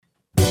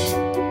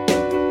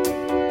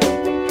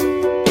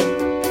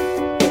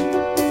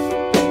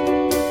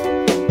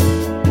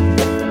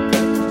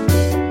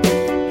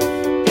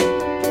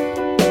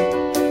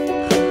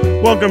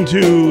welcome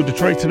to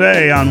Detroit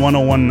Today on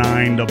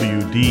 101.9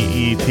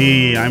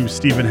 WDET. I'm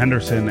Stephen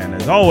Henderson, and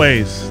as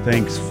always,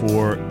 thanks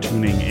for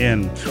tuning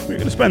in. We're going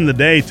to spend the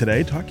day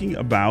today talking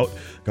about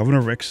Governor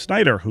Rick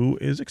Snyder, who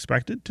is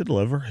expected to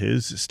deliver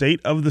his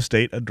State of the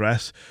State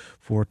address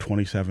for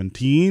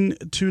 2017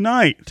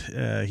 tonight.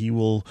 He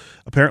will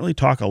apparently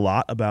talk a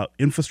lot about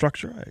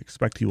infrastructure. I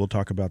expect he will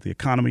talk about the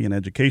economy and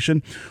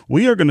education.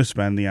 We are going to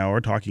spend the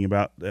hour talking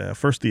about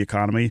first the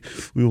economy.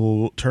 We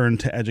will turn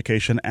to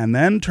education and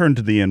then turn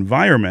to the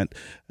environment,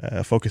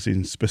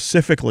 focusing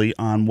specifically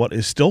on what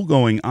is still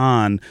going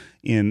on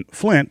in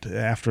Flint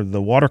after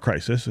the water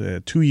crisis.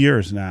 2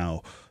 years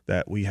now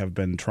that we have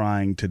been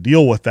trying to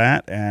deal with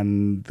that,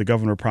 and the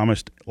governor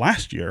promised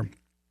last year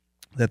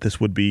that this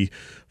would be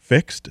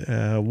fixed.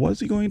 What is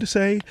he going to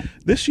say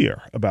this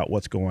year about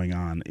what's going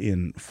on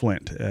in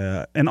Flint?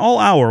 And all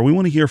hour, we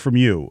want to hear from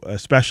you,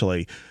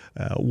 especially.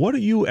 What are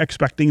you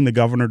expecting the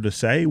governor to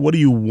say? What do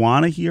you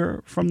want to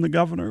hear from the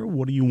governor?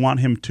 What do you want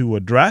him to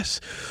address?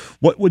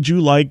 What would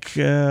you like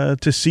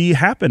to see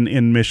happen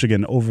in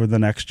Michigan over the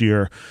next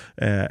year?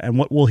 And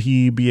what will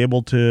he be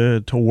able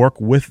to work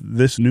with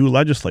this new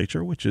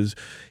legislature, which is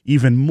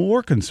even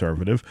more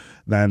conservative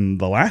than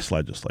the last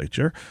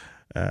legislature?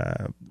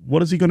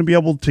 What is he going to be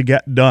able to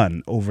get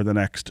done over the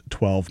next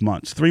 12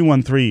 months?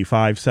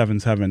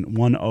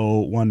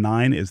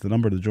 313-577-1019 is the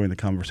number to join the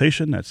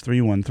conversation. That's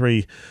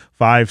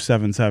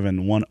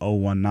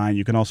 313-577-1019.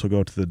 You can also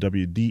go to the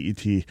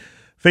WDET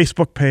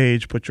Facebook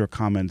page, put your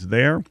comments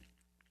there,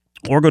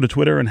 or go to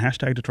Twitter and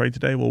hashtag Detroit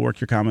Today. We'll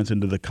work your comments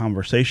into the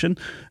conversation.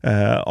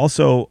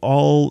 Also,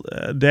 all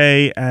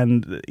day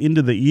and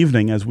into the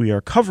evening as we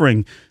are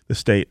covering the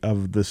state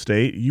of the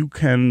state, you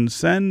can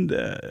send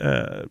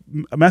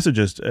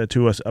messages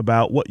to us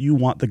about what you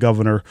want the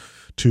governor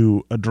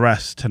to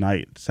address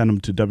tonight. Send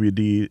them to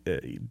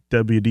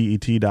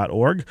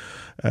WDET.org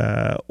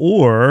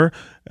or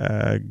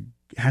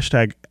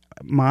hashtag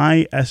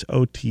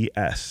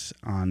MySOTS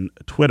on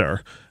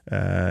Twitter,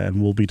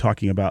 and we'll be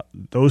talking about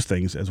those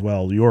things as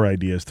well, your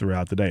ideas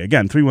throughout the day.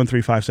 Again,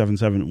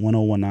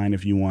 313-577-1019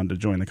 if you want to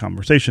join the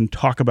conversation,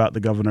 talk about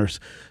the governor's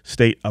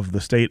State of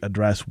the State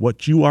address,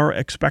 what you are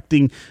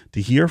expecting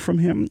to hear from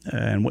him,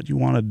 and what you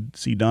want to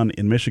see done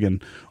in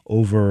Michigan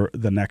over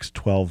the next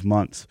 12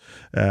 months.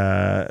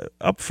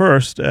 Up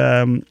first,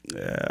 a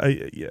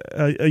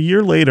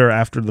year later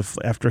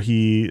after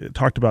he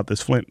talked about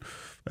this Flint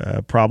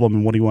problem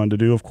and what he wanted to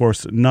do. Of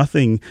course,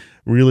 nothing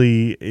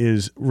really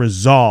is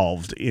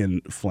resolved in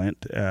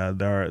Flint.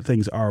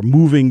 Things are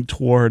moving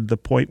toward the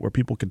point where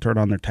people can turn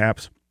on their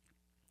taps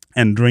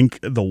and drink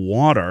the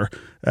water,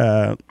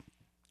 but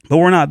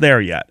we're not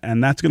there yet.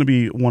 And that's going to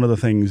be one of the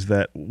things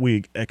that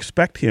we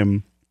expect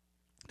him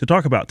to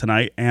talk about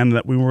tonight, and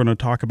that we were going to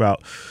talk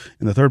about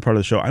in the third part of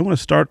the show. I want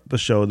to start the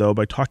show, though,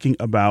 by talking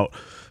about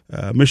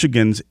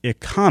Michigan's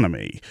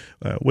economy,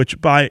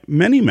 which by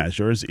many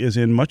measures is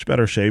in much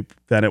better shape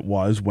than it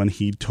was when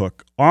he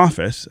took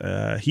office.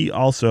 He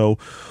also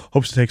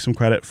hopes to take some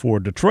credit for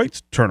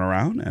Detroit's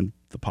turnaround and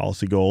the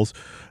policy goals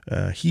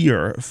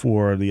here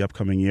for the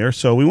upcoming year.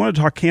 So we want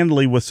to talk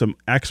candidly with some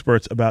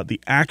experts about the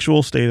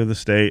actual state of the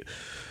state.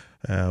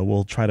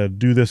 We'll try to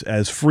do this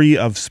as free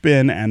of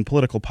spin and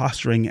political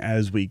posturing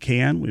as we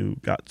can. We've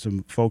got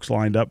some folks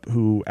lined up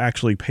who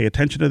actually pay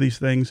attention to these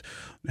things,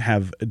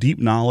 have deep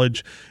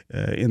knowledge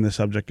in the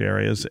subject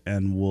areas,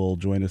 and will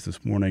join us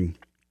this morning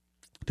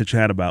to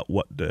chat about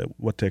what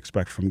to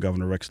expect from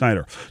Governor Rick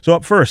Snyder. So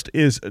up first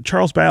is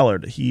Charles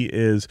Ballard. He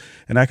is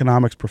an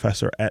economics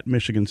professor at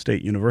Michigan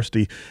State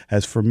University,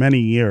 has for many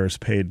years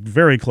paid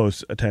very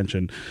close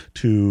attention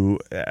to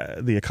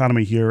the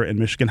economy here in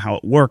Michigan, how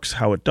it works,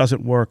 how it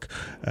doesn't work,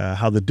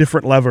 how the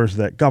different levers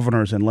that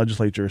governors and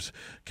legislatures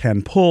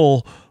can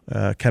pull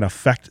can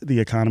affect the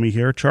economy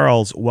here.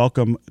 Charles,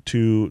 welcome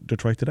to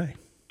Detroit Today.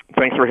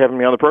 Thanks for having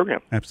me on the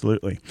program.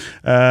 Absolutely.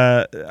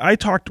 I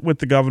talked with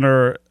the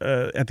governor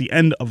at the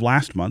end of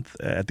last month,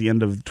 at the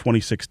end of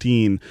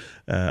 2016,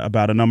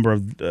 about a number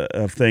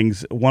of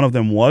things. One of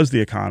them was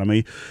the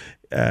economy.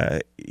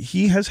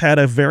 He has had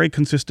a very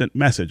consistent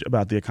message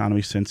about the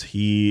economy since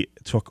he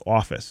took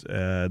office.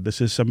 This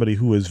is somebody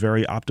who is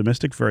very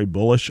optimistic, very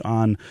bullish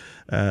on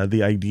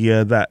the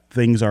idea that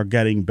things are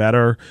getting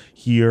better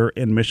here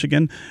in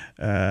Michigan.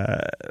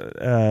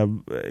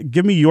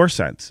 Give me your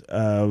sense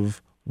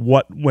of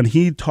when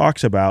he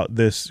talks about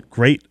this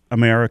great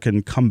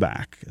American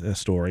comeback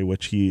story,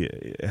 which he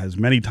has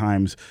many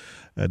times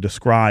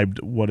described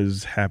what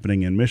is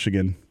happening in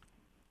Michigan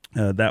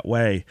that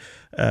way.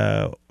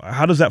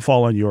 How does that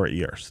fall on your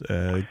ears?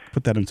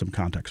 Put that in some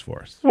context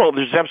for us. Well,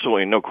 there's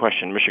absolutely no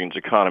question Michigan's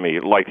economy,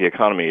 like the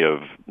economy of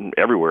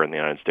everywhere in the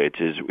United States,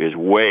 is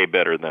way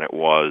better than it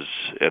was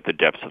at the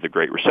depths of the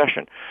Great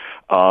Recession.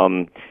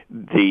 The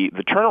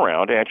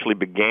turnaround actually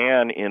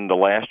began in the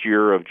last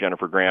year of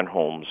Jennifer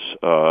Granholm's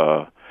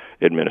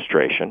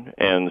administration,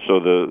 and so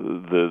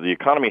the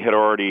economy had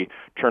already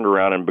turned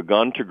around and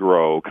begun to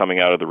grow coming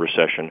out of the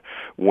recession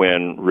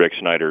when Rick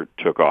Snyder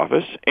took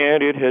office,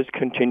 and it has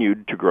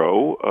continued to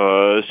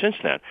grow since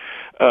then.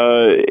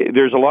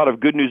 There's a lot of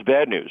good news,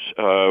 bad news.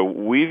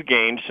 We've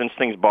gained, since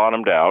things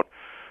bottomed out,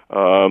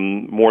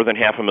 more than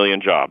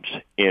 500,000 jobs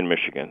in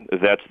Michigan.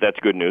 That's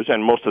good news,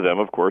 and most of them,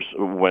 of course,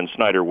 when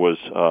Snyder was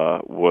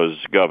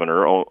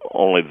governor,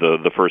 only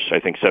the first, I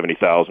think,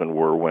 70,000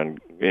 were when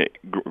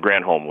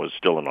Granholm was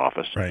still in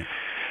office. Right.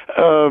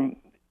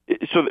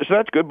 So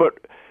that's good, but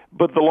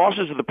the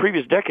losses of the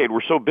previous decade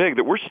were so big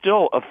that we're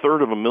still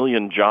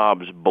 1/3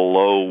 jobs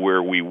below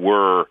where we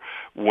were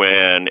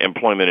when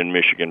employment in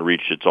Michigan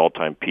reached its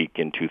all-time peak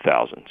in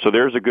 2000. So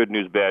there's a good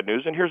news, bad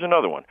news, and here's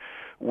another one.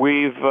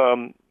 We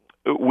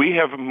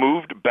have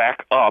moved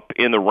back up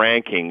in the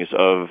rankings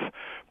of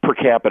per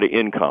capita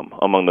income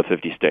among the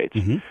 50 states.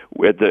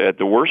 Mm-hmm. At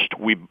the worst,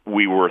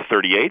 we were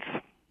 38th.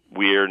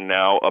 We are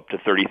now up to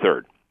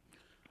 33rd.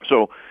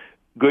 So,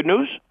 good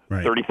news,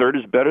 right. 33rd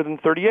is better than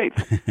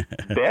 38th.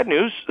 Bad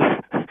news,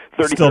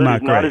 33rd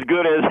is not as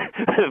good as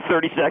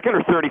 32nd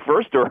or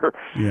 31st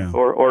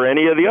or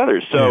any of the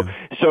others. So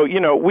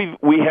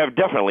we have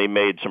definitely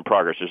made some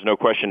progress. There's no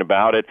question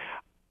about it.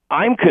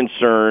 I'm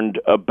concerned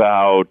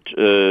about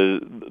the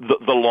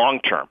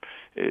long term,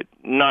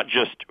 not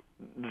just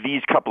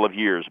these couple of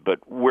years, but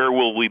where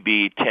will we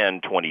be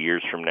 10, 20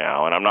 years from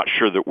now? And I'm not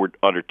sure that we're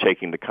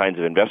undertaking the kinds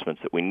of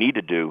investments that we need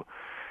to do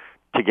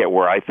to get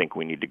where I think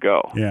we need to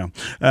go. Yeah.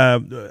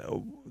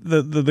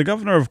 The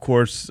governor, of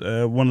course,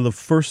 one of the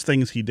first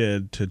things he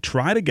did to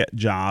try to get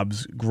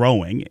jobs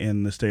growing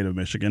in the state of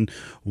Michigan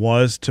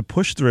was to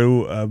push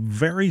through a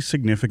very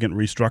significant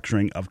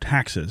restructuring of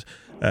taxes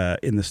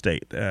in the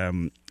state.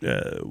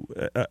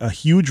 A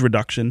huge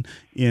reduction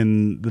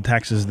in the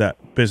taxes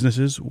that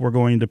businesses were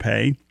going to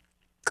pay.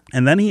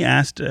 And then he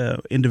asked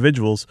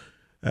individuals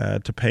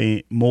to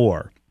pay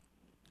more.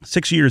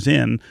 6 years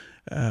in,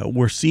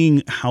 we're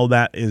seeing how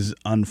that is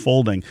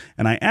unfolding.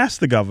 And I asked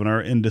the governor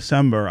in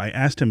December, I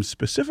asked him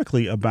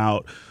specifically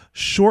about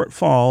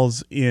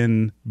shortfalls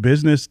in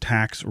business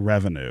tax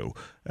revenue,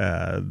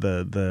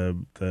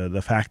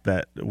 the fact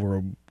that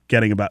we're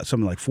getting about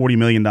something like $40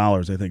 million,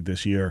 I think,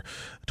 this year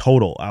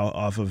total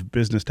off of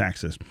business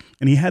taxes.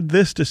 And he had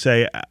this to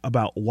say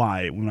about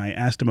why, when I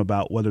asked him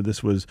about whether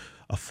this was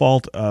a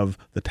fault of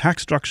the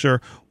tax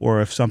structure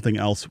or if something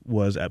else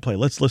was at play.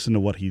 Let's listen to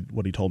what he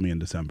told me in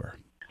December.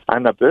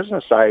 On the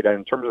business side,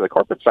 in terms of the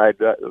corporate side,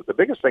 the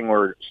biggest thing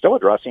we're still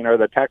addressing are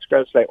the tax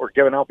credits that were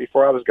given out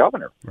before I was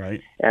governor.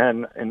 Right.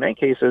 And in many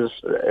cases,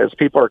 as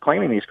people are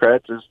claiming these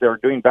credits, is they're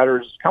doing better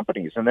as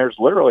companies. And there's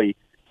literally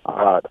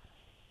 $8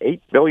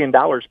 billion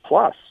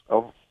plus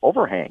of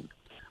overhang.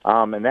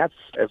 And that's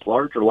as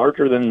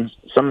larger than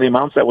some of the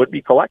amounts that would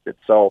be collected.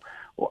 So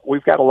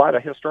we've got a lot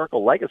of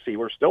historical legacy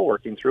we're still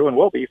working through and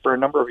will be for a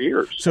number of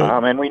years.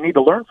 And we need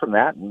to learn from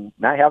that and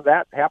not have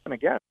that happen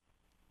again.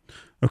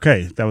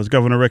 Okay, that was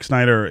Governor Rick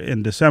Snyder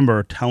in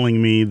December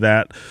telling me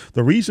that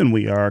the reason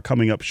we are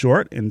coming up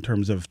short in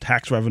terms of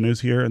tax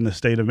revenues here in the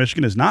state of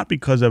Michigan is not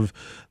because of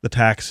the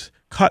tax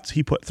cuts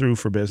he put through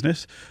for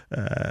business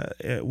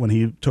when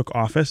he took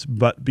office,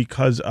 but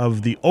because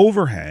of the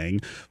overhang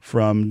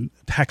from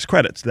tax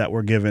credits that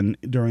were given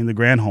during the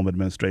Granholm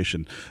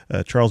administration.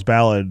 Charles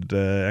Ballard,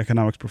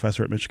 economics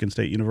professor at Michigan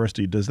State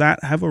University, does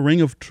that have a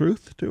ring of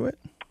truth to it?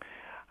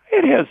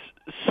 It has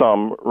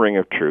some ring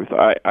of truth.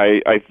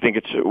 I think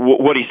it's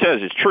what he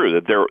says is true,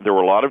 that there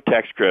were a lot of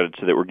tax credits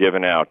that were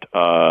given out,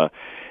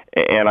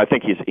 and I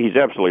think he's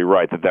absolutely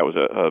right that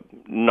was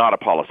not a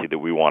policy that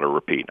we want to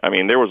repeat. I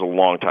mean, there was a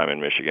long time in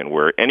Michigan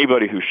where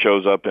anybody who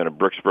shows up in a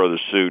Brooks Brothers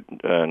suit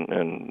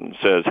and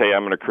says, "Hey,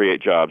 I'm going to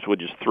create jobs," would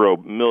just throw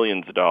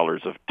millions of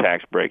dollars of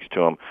tax breaks to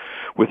them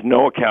with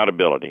no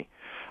accountability.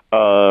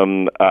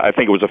 I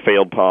think it was a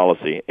failed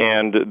policy,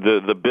 and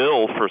the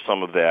bill for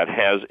some of that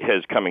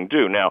has coming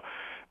due now.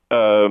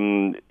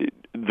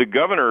 The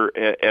governor,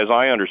 as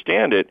I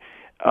understand it,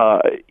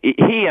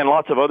 he and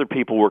lots of other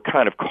people were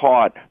kind of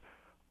caught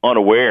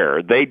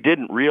unaware. They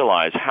didn't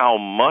realize how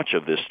much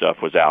of this stuff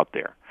was out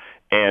there,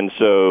 and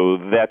so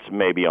that's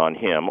maybe on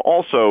him.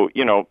 Also,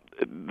 he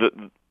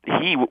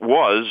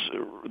was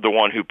the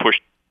one who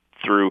pushed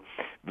through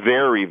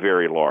very,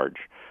 very large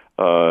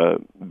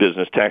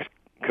business tax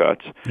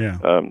cuts. Yeah.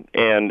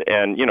 And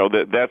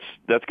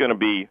that's going to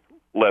be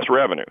less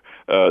revenue.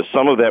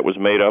 Some of that was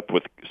made up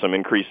with some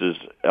increases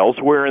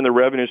elsewhere in the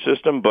revenue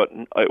system, but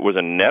it was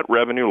a net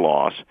revenue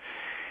loss.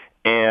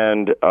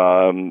 And,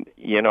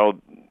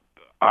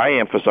 I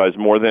emphasize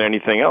more than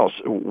anything else,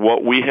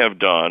 what we have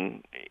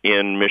done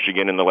in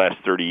Michigan in the last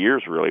 30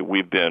 years, really,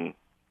 we've been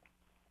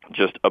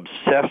just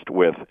obsessed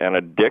with and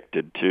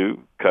addicted to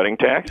cutting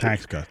taxes.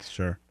 Tax cuts,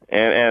 sure.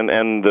 And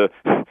the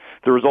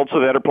results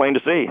of that are plain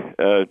to see.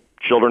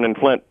 Children in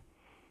Flint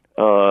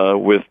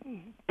with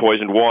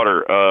poisoned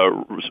water,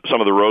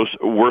 some of the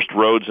worst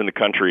roads in the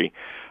country.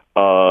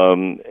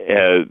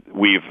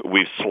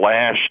 We've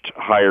slashed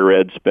higher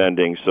ed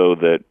spending so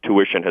that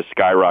tuition has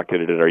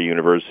skyrocketed at our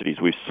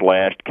universities. We've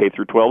slashed K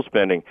through 12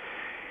 spending.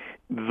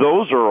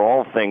 those are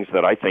all things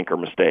that I think are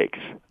mistakes,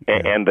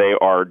 and they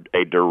are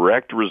a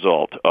direct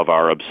result of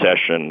our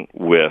obsession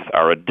with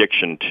our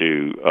addiction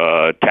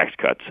to tax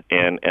cuts,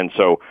 and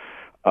so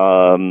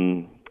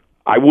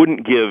I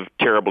wouldn't give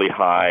terribly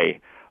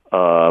high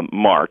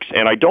marks,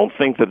 and I don't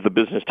think that the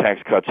business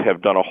tax cuts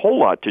have done a whole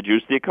lot to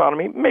juice the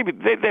economy. Maybe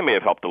they may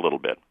have helped a little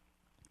bit.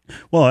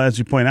 Well, as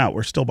you point out,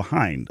 we're still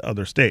behind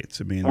other states.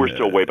 I mean, we're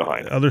still way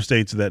behind. Other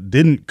states that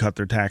didn't cut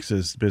their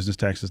taxes, business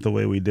taxes, the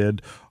way we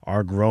did,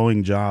 are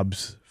growing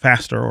jobs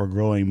faster or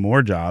growing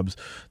more jobs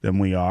than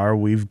we are.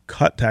 We've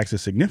cut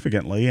taxes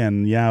significantly,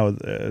 and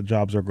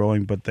jobs are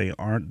growing, but they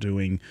aren't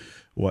doing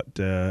what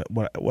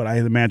I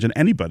imagine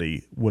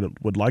anybody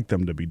would like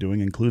them to be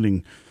doing,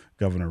 including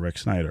Governor Rick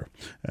Snyder.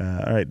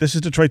 All right, this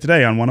is Detroit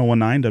Today on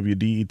 101.9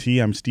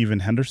 WDET. I'm Stephen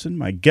Henderson.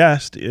 My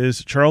guest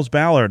is Charles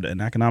Ballard, an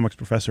economics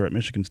professor at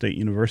Michigan State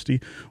University.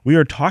 We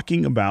are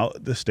talking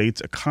about the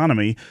state's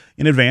economy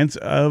in advance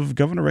of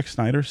Governor Rick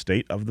Snyder's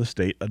State of the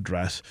State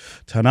address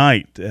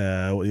tonight.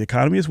 The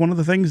economy is one of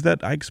the things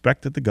that I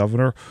expect that the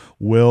governor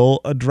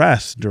will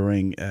address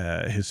during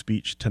his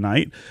speech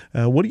tonight.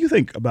 What do you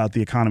think about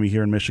the economy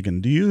here in Michigan?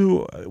 Do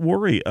you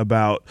worry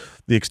about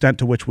the extent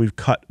to which we've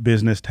cut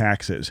business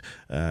taxes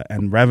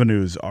and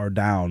revenues are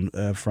down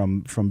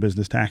from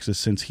business taxes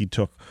since he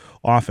took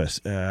office?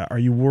 Are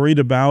you worried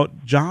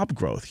about job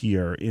growth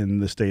here in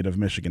the state of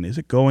Michigan? Is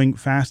it going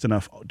fast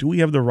enough? Do we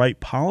have the right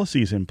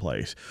policies in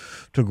place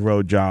to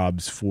grow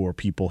jobs for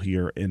people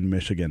here in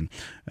Michigan?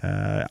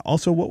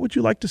 Also, what would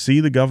you like to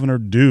see the governor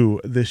do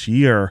this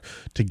year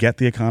to get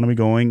the economy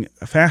going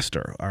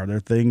faster? Are there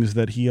things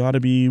that he ought to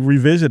be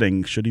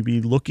revisiting? Should he be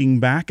looking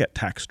back at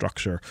tax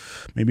structure,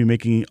 maybe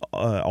making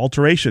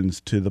alterations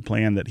to the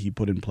plan that he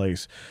put in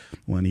place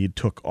when he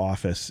took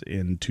office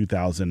in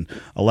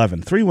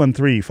 2011?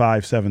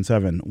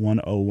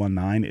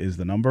 313-577-1019 is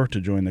the number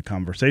to join the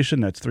conversation.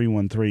 That's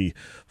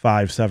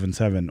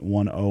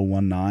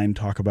 313-577-1019.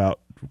 Talk about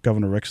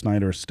Governor Rick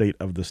Snyder's State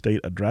of the State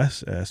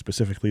address,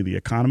 specifically the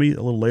economy. A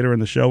little later in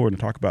the show, we're going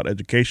to talk about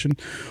education.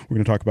 We're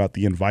going to talk about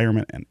the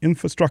environment and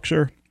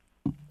infrastructure,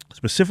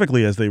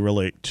 specifically as they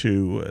relate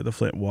to the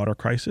Flint water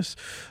crisis.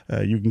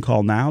 You can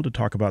call now to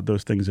talk about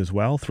those things as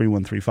well,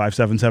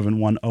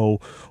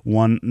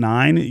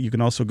 313-577-1019. You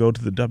can also go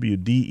to the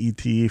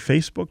WDET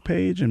Facebook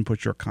page and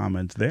put your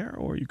comments there,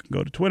 or you can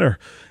go to Twitter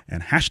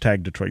and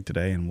hashtag Detroit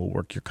Today, and we'll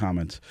work your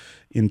comments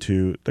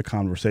into the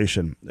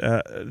conversation.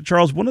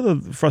 Charles, one of the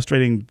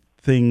frustrating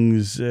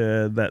things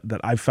that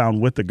I've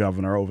found with the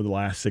governor over the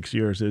last 6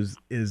 years is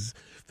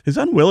his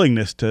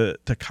unwillingness to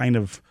kind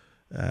of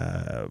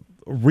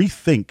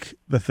rethink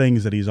the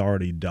things that he's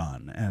already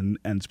done.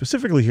 And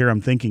specifically here,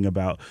 I'm thinking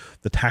about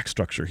the tax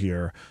structure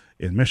here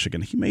in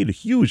Michigan. He made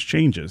huge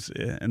changes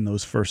in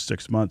those first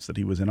 6 months that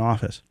he was in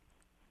office.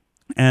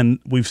 And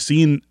we've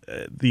seen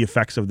the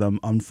effects of them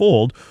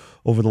unfold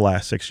over the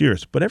last 6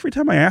 years. But every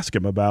time I ask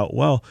him about,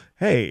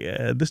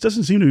 this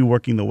doesn't seem to be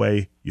working the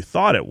way you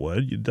thought it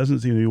would. It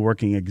doesn't seem to be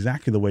working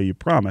exactly the way you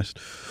promised.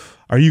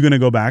 Are you going to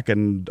go back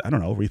and,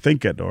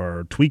 rethink it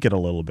or tweak it a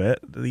little bit?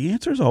 The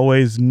answer is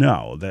always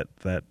no,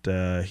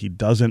 that he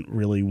doesn't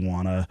really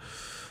want to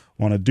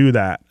do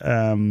that.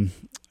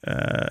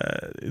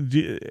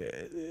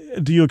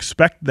 Do you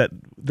expect that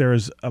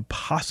there's a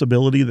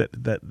possibility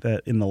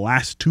that in the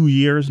last 2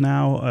 years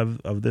now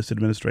of this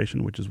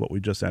administration, which is what we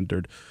just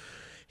entered,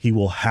 he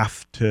will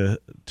have to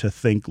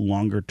think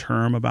longer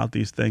term about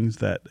these things,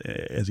 that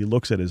as he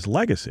looks at his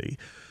legacy,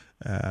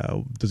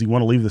 does he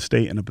want to leave the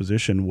state in a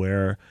position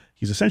where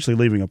he's essentially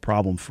leaving a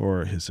problem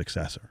for his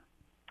successor?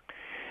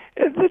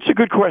 That's a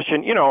good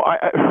question.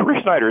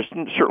 Rick Snyder is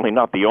certainly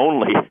not the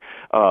only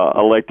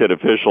elected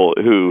official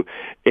who,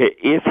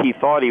 if he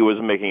thought he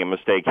was making a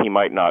mistake, he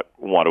might not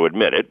want to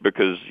admit it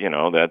because,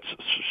 that's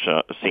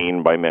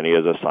seen by many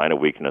as a sign of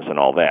weakness and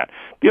all that.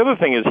 The other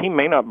thing is he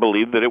may not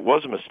believe that it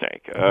was a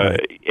mistake.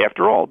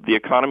 After all, the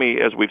economy,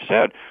 as we've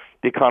said,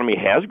 the economy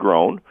has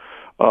grown.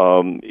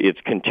 It's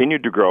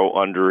continued to grow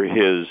under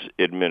his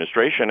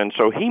administration, and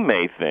so he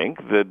may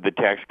think that the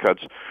tax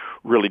cuts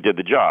really did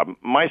the job.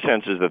 My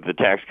sense is that the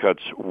tax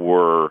cuts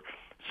were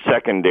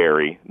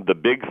secondary. The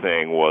big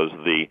thing was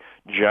the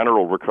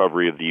general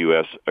recovery of the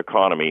U.S.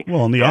 economy.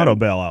 Well, and the auto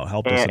bailout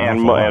helped us.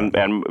 And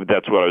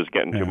that's what I was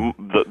getting to.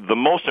 The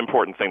most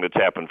important thing that's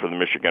happened for the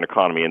Michigan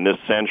economy in this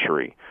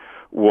century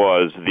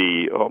was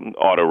the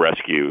auto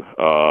rescue.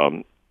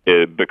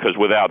 Because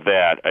without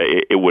that,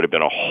 it would have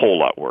been a whole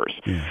lot worse.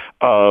 Yeah.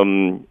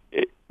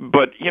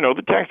 But,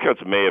 the tax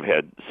cuts may have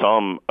had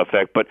some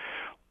effect. But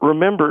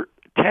remember,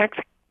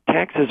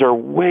 taxes are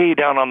way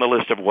down on the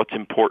list of what's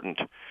important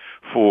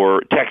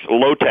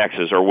low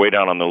taxes are way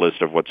down on the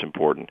list of what's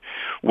important.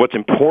 What's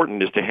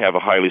important is to have a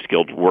highly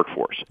skilled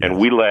workforce. Yes. And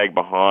we lag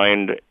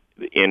behind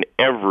in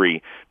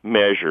every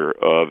measure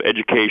of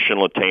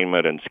educational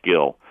attainment and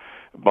skill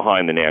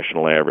behind the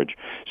national average.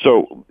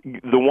 So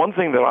the one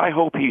thing that I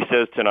hope he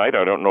says tonight,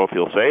 I don't know if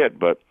he'll say it,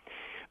 but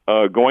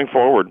going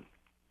forward,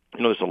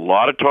 there's a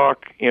lot of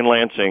talk in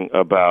Lansing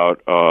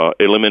about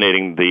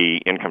eliminating the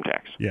income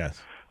tax.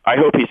 Yes. I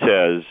hope he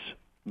says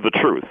the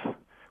truth,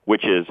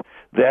 which is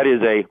That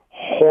is a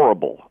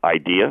horrible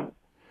idea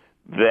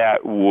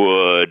that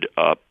would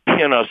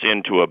pin us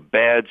into a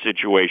bad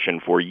situation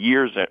for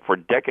years, for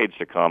decades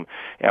to come.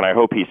 And I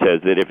hope he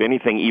says that if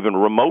anything even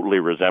remotely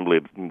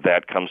resembling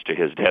that comes to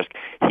his desk,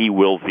 he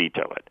will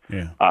veto it.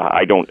 Yeah.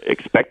 I don't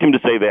expect him to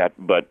say that,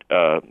 but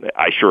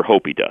I sure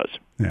hope he does.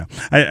 Yeah.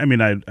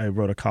 I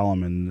wrote a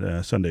column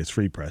in Sunday's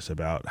Free Press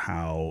about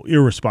how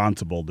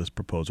irresponsible this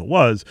proposal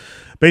was,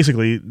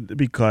 basically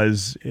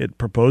because it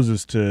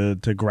proposes to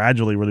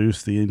gradually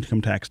reduce the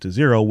income tax to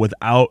zero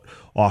without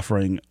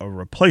offering a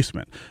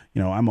replacement.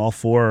 I'm all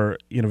for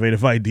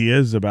innovative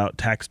ideas about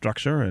tax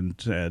structure and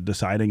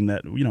deciding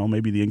that,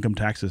 maybe the income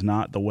tax is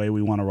not the way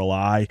we want to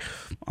rely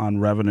on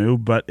revenue.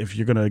 But if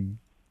you're going to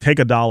take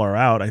a dollar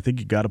out, I think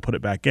you got to put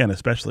it back in,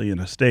 especially in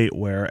a state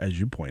where, as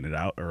you pointed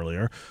out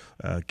earlier,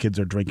 kids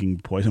are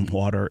drinking poison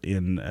water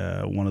in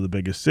one of the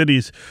biggest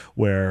cities,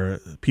 where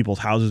people's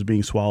houses are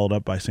being swallowed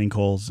up by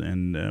sinkholes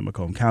in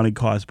Macomb County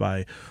caused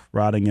by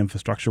rotting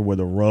infrastructure, where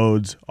the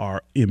roads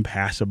are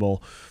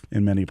impassable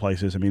in many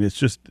places. I mean, it's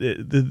just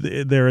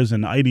there is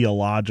an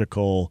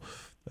ideological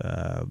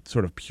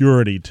sort of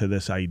purity to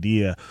this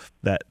idea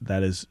that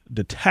is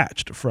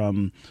detached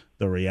from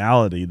the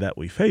reality that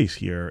we face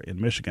here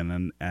in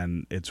Michigan,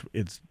 and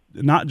it's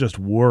not just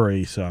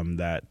worrisome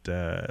that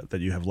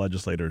you have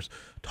legislators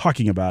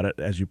talking about it,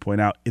 as you point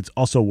out. It's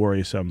also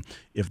worrisome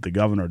if the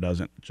governor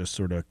doesn't just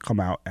sort of come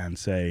out and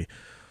say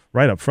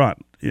right up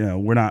front,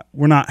 we're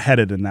not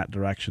headed in that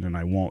direction, and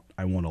I won't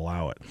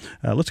allow it.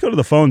 Let's go to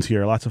the phones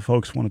here. Lots of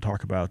folks want to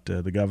talk about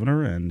the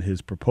governor and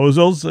his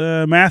proposals.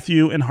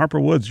 Matthew in Harper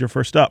Woods, you're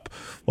first up.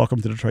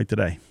 Welcome to Detroit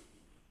Today.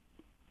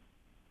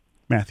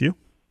 Matthew?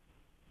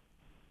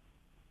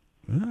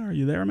 Are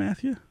you there,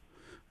 Matthew?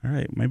 All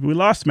right, maybe we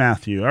lost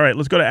Matthew. All right,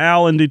 let's go to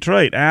Al in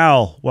Detroit.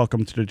 Al,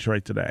 welcome to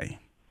Detroit Today.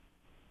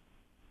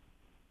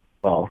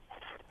 Well,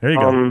 there you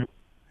go.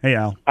 Hey,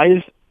 Al. I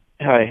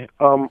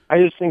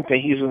just think that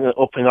he's going to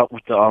open up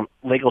with the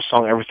Lego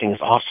song "Everything Is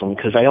Awesome"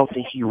 because I don't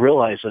think he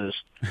realizes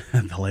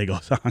the Lego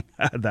song.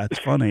 That's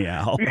funny,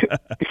 Al.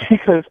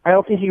 Because I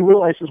don't think he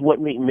realizes what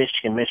made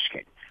Michigan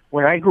Michigan.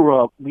 When I grew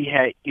up, we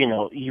had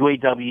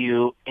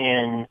UAW,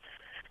 and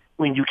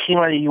when you came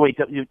out of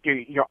UAW,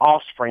 your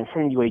offspring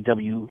from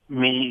UAW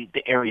made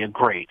the area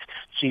great.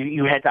 So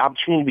you had the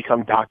opportunity to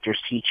become doctors,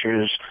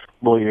 teachers,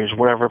 lawyers,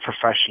 whatever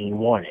profession you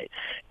wanted.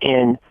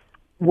 And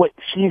what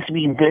seems to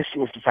be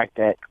missing is the fact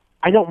that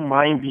I don't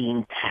mind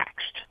being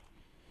taxed,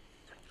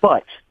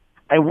 but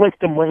I want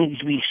the money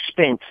to be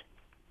spent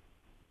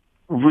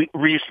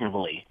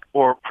reasonably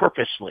or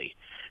purposely.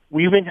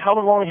 How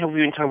long have we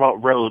been talking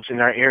about roads in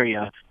our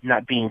area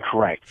not being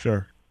correct?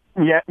 Sure.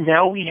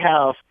 Now we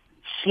have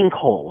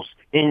sinkholes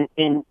in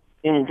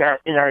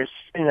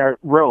our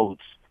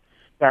roads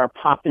that are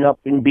popping up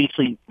and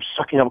basically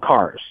sucking up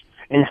cars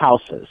and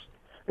houses.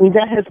 I mean,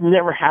 that has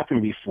never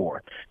happened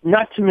before.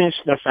 Not to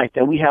mention the fact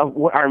that we have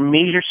our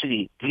major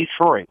city,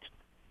 Detroit,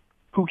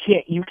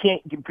 you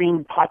can't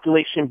bring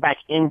population back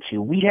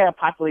into. We have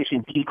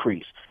population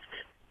decrease.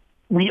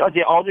 We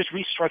did all this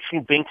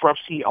restructuring,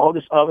 bankruptcy, all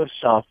this other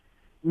stuff.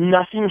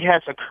 Nothing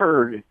has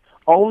occurred.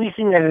 All these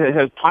things that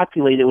has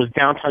populated was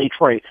downtown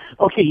Detroit.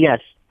 Okay, yes,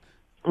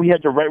 we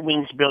had the Red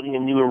Wings building a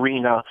new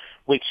arena,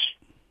 which,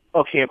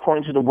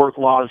 according to the work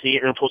laws, they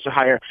are supposed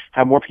to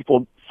have more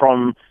people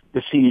from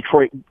the city of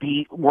Detroit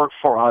work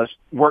for us,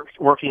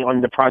 working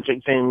on the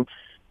project than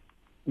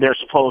they're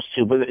supposed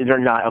to, but they're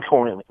not,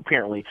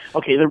 apparently.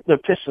 Okay, the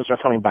Pistons are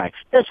coming back.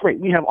 That's great.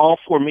 We have all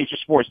four major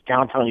sports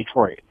downtown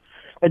Detroit.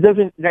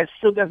 That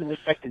still doesn't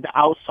affect the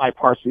outside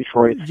parts of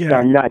Detroit that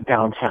are not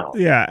downtown.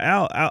 Yeah,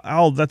 Al,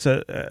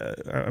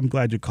 I'm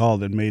glad you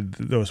called and made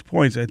those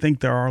points. I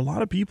think there are a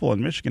lot of people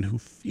in Michigan who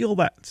feel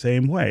that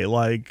same way,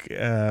 like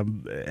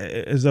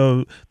as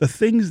though the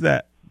things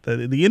that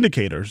the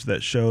indicators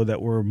that show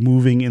that we're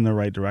moving in the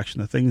right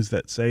direction, the things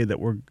that say that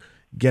we're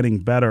getting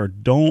better,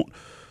 don't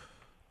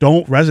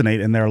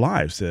resonate in their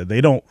lives.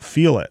 They don't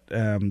feel it.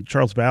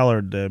 Charles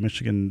Ballard,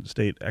 Michigan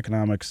State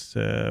economics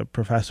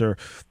professor,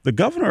 the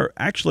governor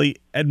actually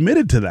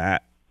admitted to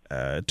that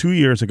 2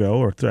 years ago,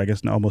 or I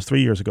guess almost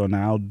 3 years ago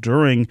now,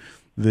 during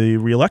the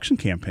reelection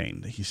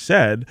campaign. He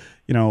said,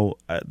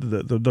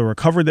 the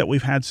recovery that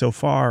we've had so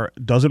far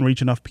doesn't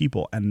reach enough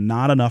people, and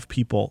not enough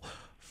people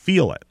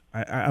feel it.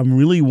 I'm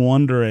really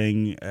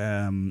wondering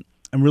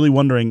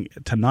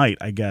tonight,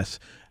 I guess,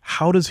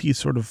 how does he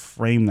sort of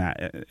frame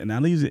that? And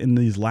at least in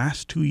these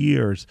last 2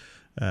 years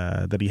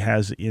that he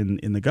has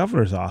in the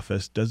governor's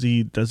office, does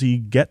he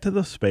get to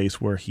the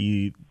space where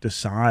he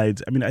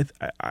decides? I mean,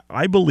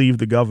 I believe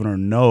the governor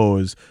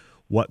knows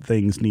what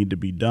things need to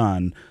be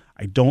done.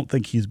 I don't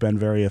think he's been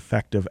very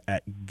effective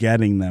at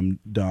getting them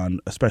done,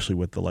 especially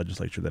with the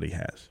legislature that he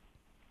has.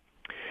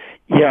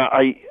 Yeah,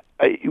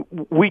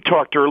 we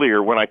talked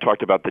earlier when I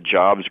talked about the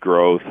jobs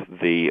growth,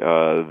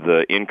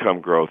 the income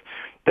growth.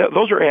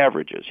 Those are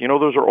averages.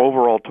 Those are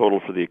overall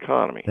total for the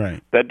economy.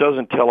 Right. That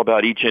doesn't tell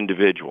about each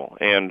individual.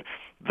 And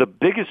the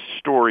biggest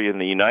story in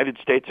the United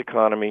States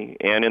economy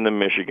and in the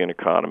Michigan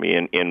economy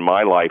in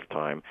my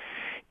lifetime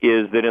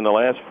is that in the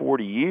last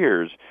 40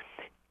 years,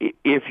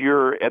 if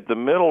you're at the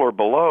middle or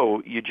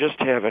below, you just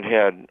haven't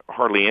had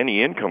hardly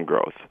any income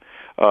growth.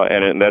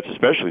 And that's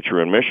especially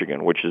true in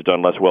Michigan, which has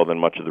done less well than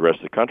much of the rest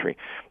of the country.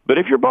 But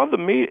if you're above the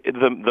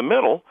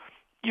middle,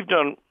 you've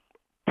done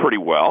pretty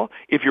well.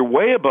 If you're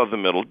way above the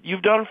middle,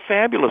 you've done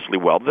fabulously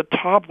well. The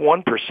top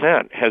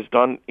 1% has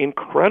done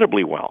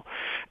incredibly well.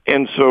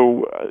 And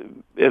so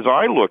as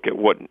I look at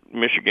what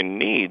Michigan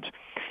needs,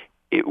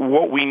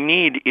 what we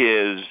need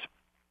is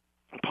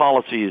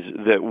policies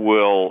that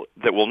will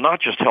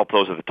not just help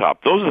those at the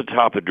top. Those at the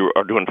top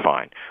are doing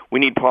fine. We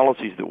need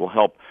policies that will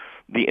help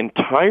the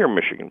entire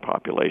Michigan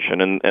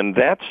population, and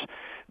that's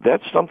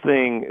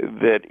something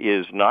that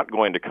is not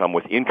going to come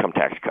with income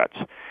tax cuts,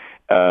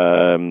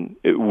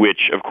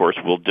 which of course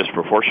will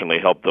disproportionately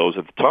help those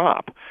at the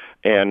top.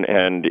 And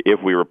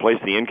if we replace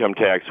the income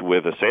tax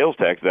with a sales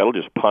tax, that'll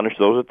just punish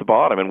those at the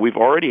bottom. And we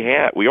already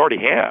have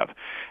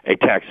a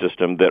tax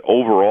system that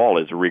overall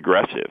is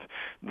regressive.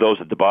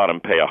 Those at the bottom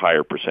pay a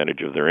higher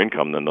percentage of their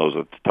income than those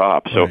at the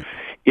top. So right.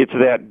 It's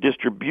that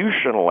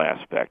distributional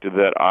aspect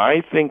that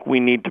I think we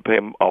need to pay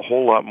a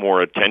whole lot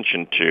more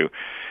attention to,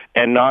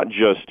 and not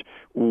just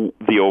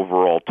the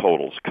overall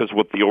totals, because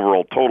what the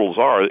overall totals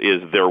are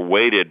is they're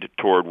weighted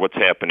toward what's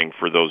happening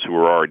for those who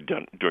are already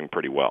doing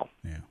pretty well.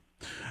 Yeah.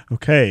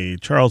 Okay,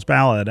 Charles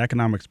Ballard,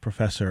 economics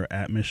professor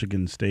at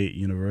Michigan State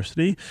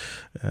University.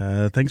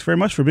 Thanks very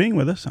much for being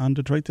with us on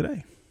Detroit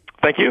Today.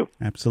 Thank you.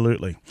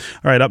 Absolutely.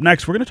 All right, up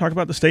next, we're going to talk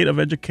about the state of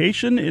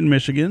education in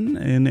Michigan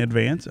in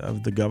advance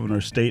of the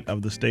governor's State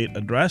of the State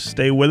address.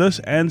 Stay with us,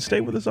 and stay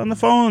with us on the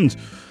phones.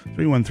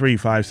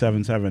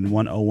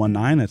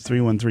 313-577-1019. That's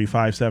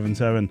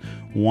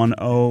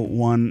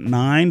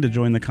 313-577-1019 to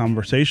join the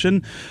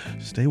conversation.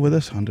 Stay with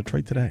us on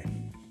Detroit Today.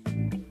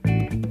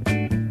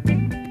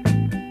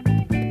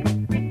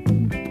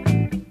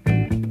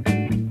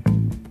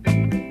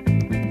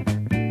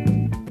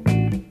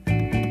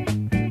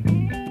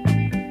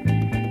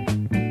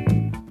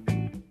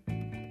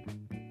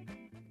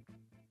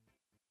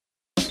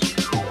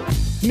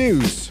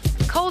 News,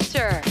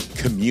 culture,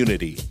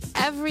 community.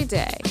 Every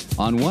day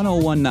on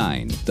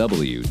 1019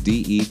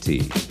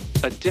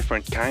 WDET. A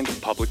different kind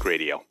of public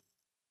radio.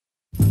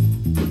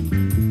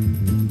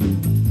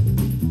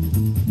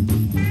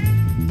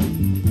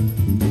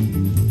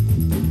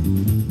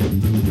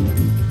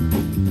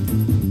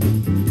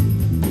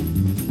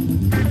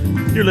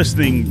 You're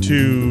listening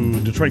to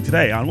Detroit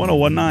Today on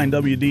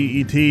 1019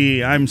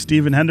 WDET. I'm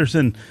Stephen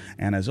Henderson,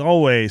 and as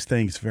always,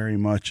 thanks very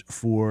much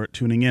for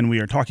tuning in. We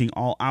are talking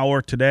all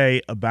hour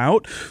today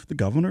about the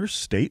governor's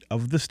State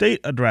of the State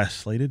address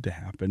slated to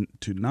happen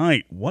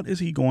tonight. What is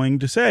he going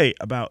to say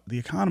about the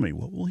economy?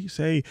 What will he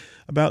say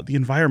about the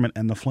environment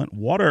and the Flint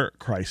water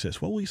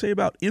crisis? What will he say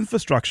about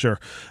infrastructure,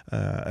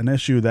 an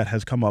issue that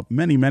has come up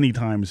many, many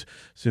times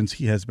since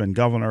he has been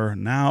governor,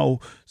 now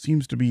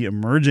seems to be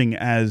emerging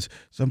as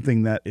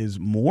something that is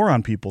more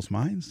on people's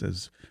minds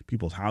as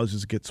people's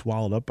houses get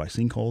swallowed up by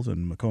sinkholes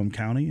in Macomb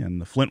County, and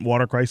the Flint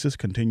water crisis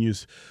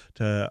continues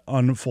to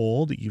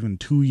unfold even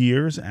 2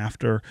 years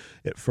after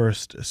it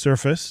first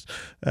surfaced.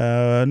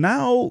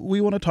 Now we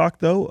want to talk,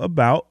 though,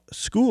 about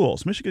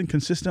schools. Michigan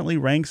consistently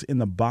ranks in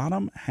the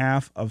bottom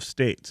half of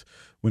states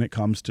when it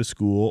comes to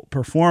school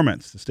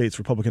performance. The state's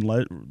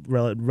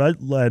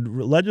Republican-led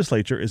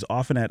legislature is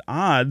often at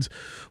odds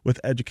with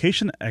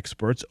education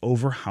experts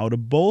over how to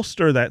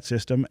bolster that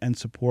system and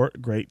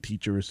support great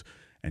teachers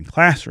and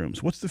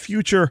classrooms. What's the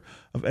future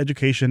of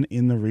education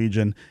in the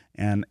region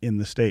and in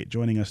the state?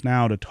 Joining us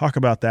now to talk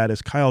about that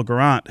is Kyle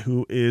Garant,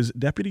 who is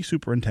Deputy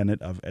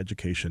Superintendent of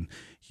Education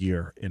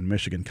here in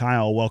Michigan.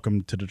 Kyle,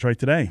 welcome to Detroit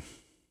Today.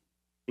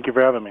 Thank you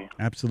for having me.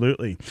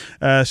 Absolutely.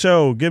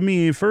 So give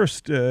me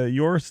first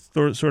your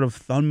sort of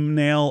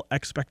thumbnail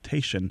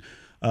expectation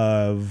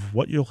of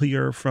what you'll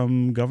hear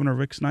from Governor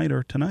Rick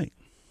Snyder tonight.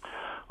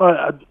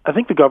 Well, I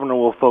think the governor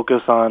will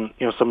focus on,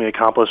 some of the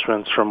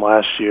accomplishments from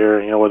last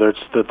year, whether it's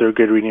the third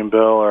grade reading bill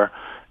or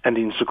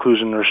ending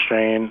seclusion and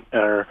restraint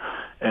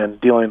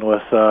and dealing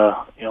with,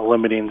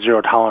 limiting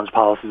zero tolerance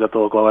policies at the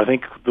local level. I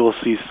think we'll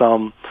see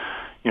some,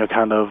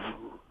 kind of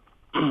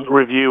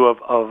review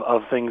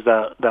of things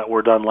that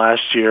were done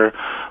last year,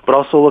 but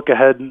also look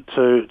ahead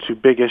to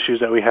big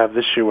issues that we have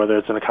this year, whether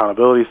it's an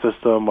accountability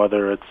system,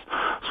 whether it's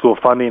school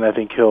funding. I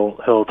think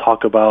he'll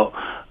talk about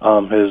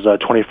his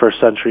 21st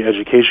Century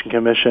Education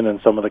Commission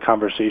and some of the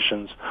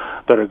conversations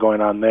that are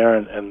going on there,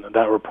 and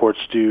that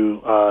report's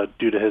due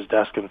to his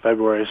desk in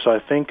February. So I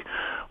think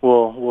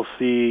we'll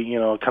see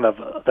kind of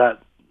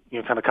that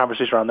kind of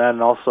conversation around that,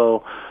 and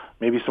also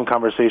maybe some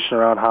conversation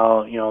around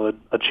how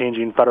a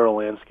changing federal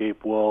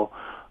landscape will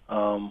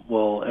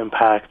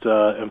impact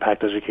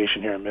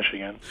education here in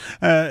Michigan.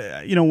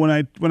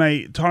 When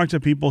I talk to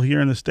people here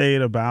in the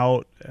state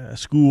about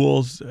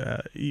schools,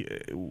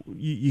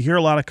 you hear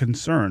a lot of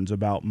concerns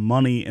about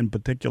money in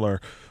particular.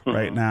 Mm-hmm.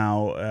 Right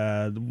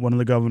now, one of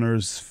the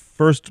governor's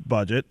first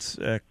budgets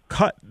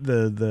cut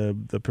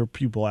the per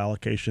pupil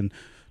allocation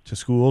to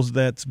schools.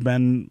 That's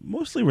been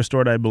mostly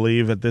restored, I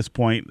believe. At this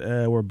point,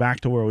 we're back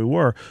to where we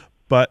were,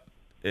 but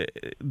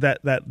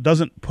that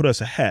doesn't put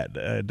us ahead.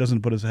 It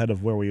doesn't put us ahead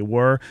of where we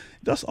were.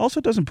 It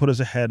also doesn't put us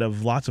ahead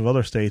of lots of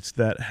other states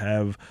that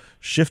have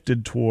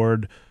shifted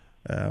toward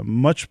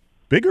much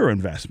bigger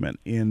investment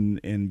in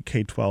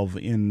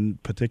K-12 in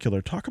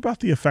particular. Talk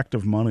about the effect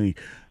of money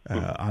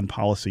on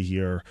policy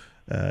here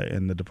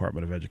in the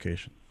Department of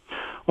Education.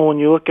 Well, when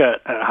you look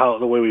at how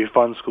the way we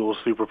fund schools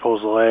through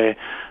Proposal A, I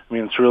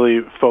mean, it's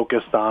really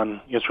focused on,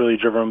 it's really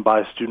driven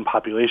by student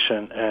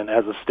population. And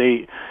as a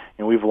state,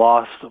 we've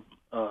lost,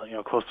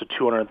 close to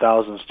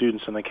 200,000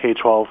 students in the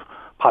K-12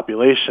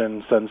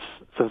 population since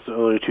the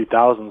early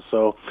 2000s.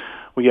 So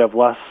we have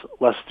less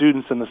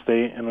students in the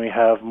state, and we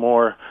have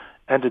more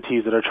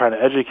entities that are trying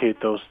to educate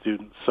those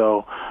students.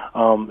 So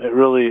it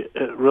really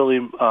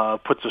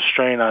puts a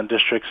strain on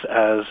districts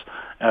as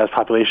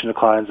population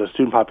declines, as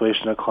student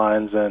population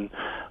declines, and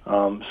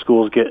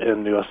schools get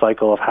into a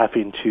cycle of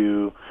having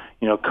to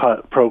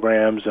cut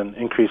programs and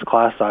increase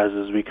class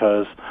sizes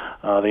because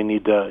they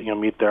need to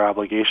meet their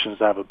obligations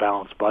to have a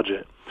balanced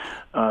budget.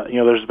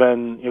 There's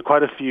been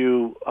quite a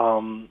few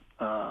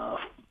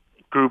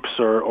groups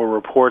or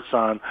reports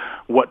on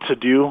what to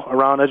do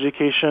around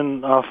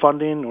education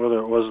funding, whether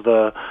it was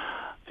the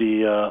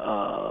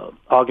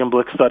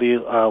Augenblick study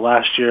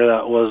last year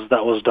that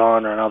was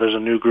done, or now there's a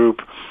new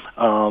group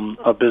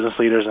of business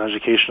leaders and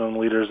educational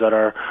leaders that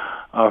are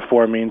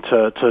forming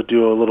to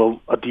do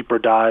a deeper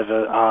dive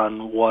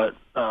on what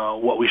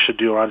we should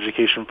do around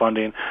education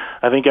funding.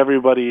 I think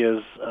everybody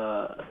has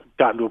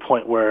gotten to a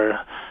point where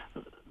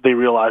they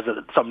realize that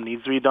something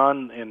needs to be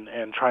done,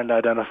 and trying to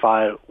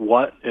identify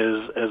what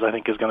is I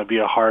think is going to be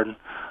a hard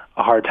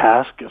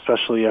task,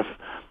 especially if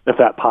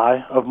that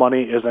pie of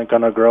money isn't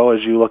going to grow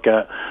as you look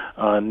at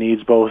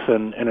needs both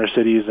in inner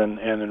cities and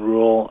in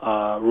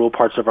rural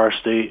parts of our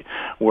state,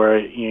 where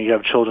you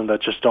have children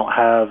that just don't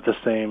have the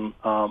same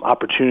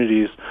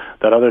opportunities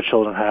that other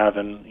children have.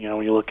 And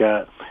when you look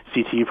at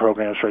CTE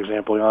programs, for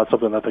example, that's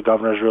something that the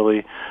governor is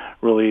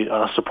really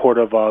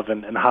supportive of.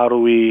 And how do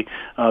we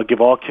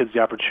give all kids the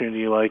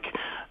opportunity, like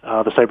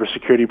the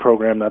cybersecurity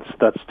program that's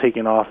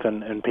taking off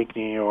in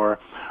Pinckney, or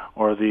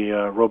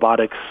the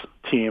robotics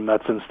team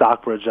that's in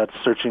Stockbridge that's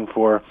searching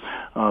for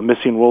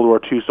missing World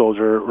War II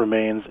soldier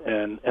remains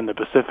in the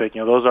Pacific.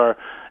 Those are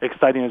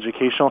exciting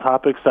educational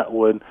topics that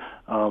would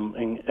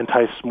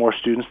entice more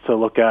students to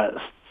look at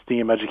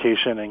STEAM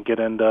education and get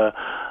into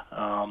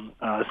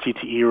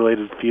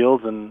CTE-related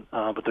fields,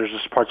 but there's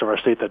just parts of our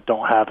state that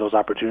don't have those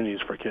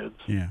opportunities for kids.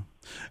 Yeah.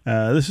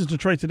 This is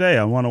Detroit Today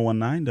on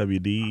 101.9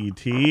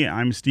 WDET.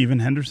 I'm Stephen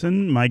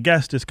Henderson. My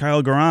guest is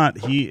Kyle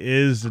Garant. He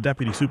is the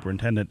Deputy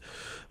Superintendent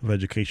of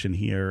Education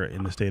here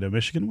in the state of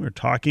Michigan. We're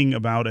talking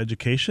about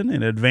education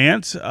in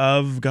advance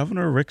of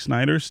Governor Rick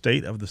Snyder's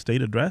State of the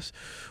State address,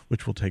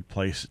 which will take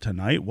place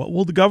tonight. What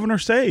will the governor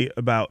say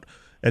about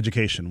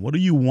education? What do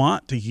you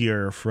want to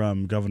hear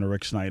from Governor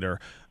Rick Snyder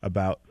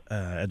about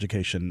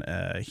education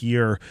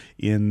here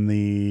in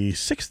the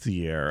sixth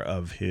year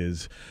of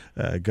his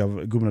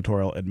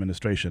gubernatorial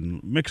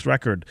administration? Mixed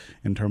record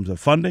in terms of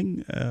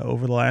funding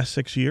over the last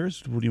 6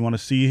 years. Would you want to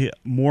see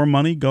more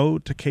money go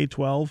to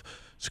K-12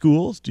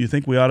 schools? Do you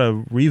think we ought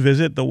to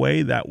revisit the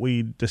way that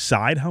we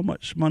decide how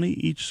much money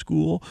each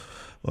school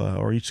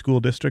or each school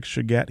district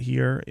should get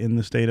here in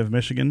the state of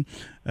Michigan?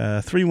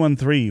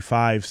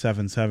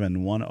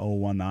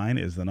 313-577-1019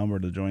 is the number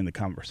to join the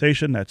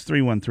conversation. That's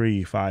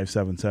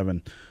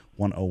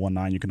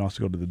 313-577-1019. You can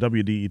also go to the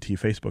WDET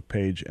Facebook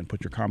page and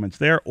put your comments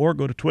there, or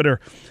go to Twitter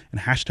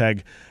and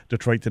hashtag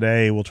Detroit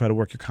Today. We'll try to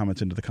work your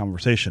comments into the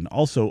conversation.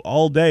 Also,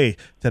 all day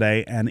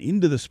today and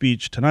into the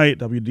speech tonight,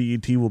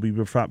 WDET will be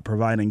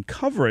providing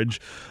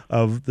coverage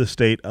of the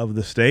state,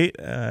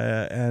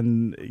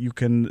 and you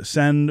can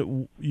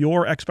send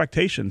your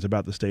expectations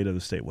about the state of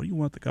the state. What do you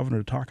want the governor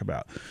to talk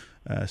about?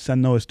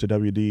 Send those to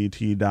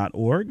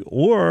WDET.org,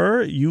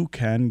 or you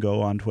can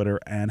go on Twitter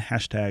and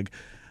hashtag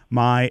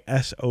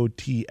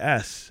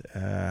MySOTS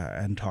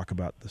and talk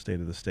about the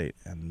state of the state,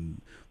 and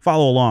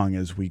follow along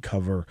as we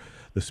cover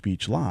the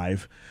speech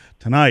live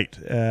tonight.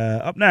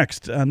 Up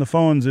next on the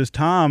phones is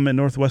Tom in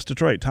Northwest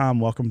Detroit. Tom,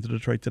 welcome to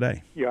Detroit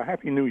Today. Yeah,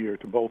 Happy New Year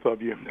to both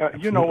of you.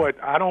 You know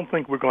what? I don't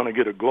think we're going to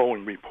get a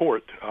glowing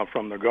report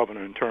from the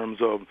governor in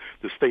terms of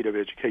the state of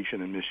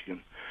education in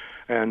Michigan.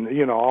 And,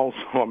 also,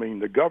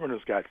 the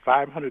governor's got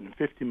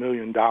 $550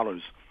 million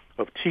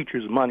of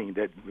teachers' money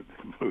that,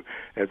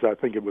 as I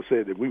think it was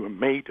said, that we were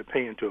made to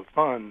pay into a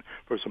fund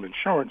for some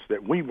insurance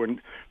that we weren't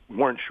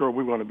sure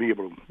we were going to be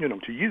able,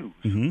 to use.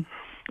 Mm-hmm.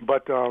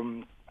 But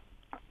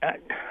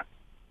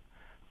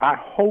I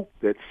hope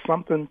that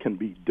something can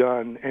be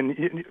done.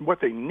 And what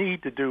they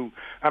need to do,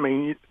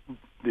 the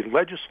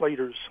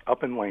legislators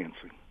up in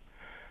Lansing,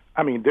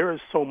 there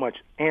is so much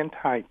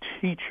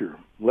anti-teacher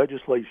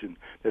legislation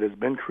that has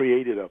been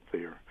created up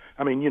there.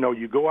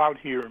 You go out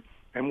here,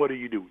 and what do?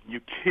 You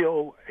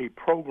kill a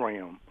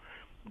program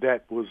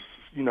that was,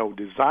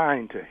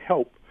 designed to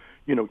help,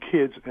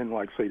 kids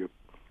in, say, the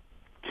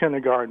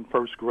kindergarten,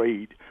 first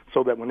grade,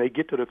 so that when they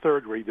get to the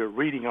third grade, they're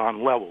reading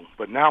on level.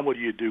 But now what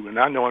do? And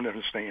I know and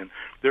understand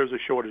there's a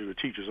shortage of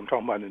teachers. I'm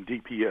talking about in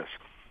DPS.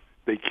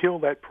 They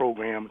killed that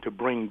program to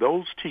bring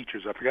those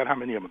teachers, I forgot how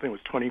many of them, I think it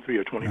was 23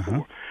 or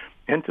 24,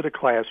 into the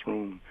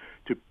classroom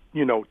to,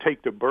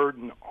 take the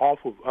burden off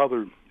of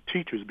other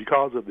teachers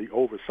because of the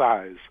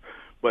oversize.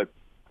 But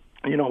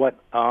you know what?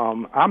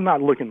 I'm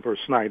not looking for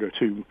Snyder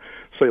to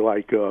say,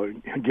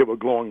 give a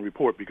glowing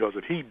report, because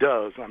if he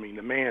does,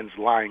 the man's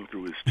lying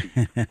through his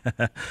teeth.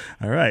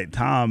 All right,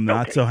 Tom,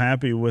 not so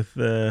happy with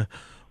the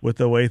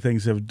way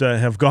things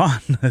have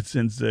gone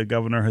since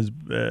Governor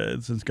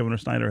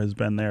Snyder has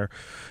been there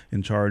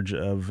in charge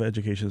of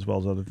education as well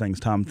as other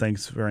things. Tom,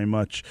 thanks very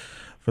much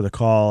for the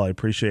call. I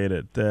appreciate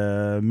it.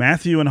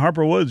 Matthew in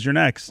Harper Woods, you're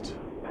next.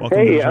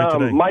 Welcome to the show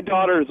today. My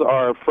daughters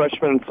are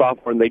freshmen and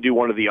sophomore, and they do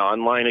one of the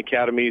online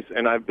academies,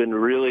 and I've been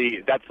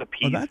that's a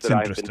piece that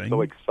I've been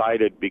so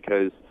excited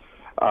because,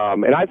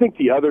 and I think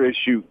the other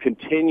issue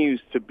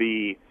continues to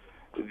be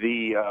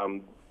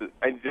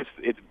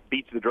it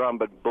beats the drum,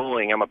 but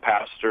bullying. I'm a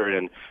pastor,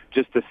 and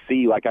just to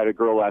see, I had a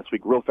girl last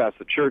week real fast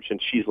at church,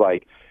 and she's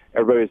like,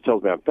 everybody always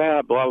tells me I'm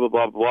fat, blah, blah,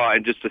 blah, blah,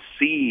 and just to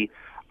see,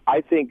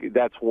 I think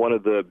that's one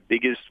of the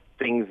biggest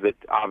things that,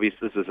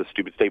 obviously this is a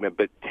stupid statement,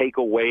 but take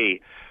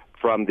away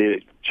from the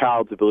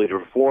child's ability to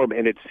perform.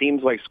 And it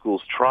seems like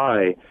schools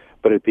try,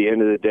 but at the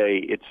end of the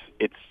day,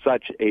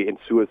 and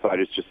suicide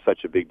is just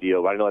such a big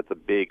deal. I know that's a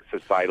big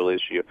societal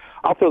issue.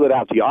 I'll throw that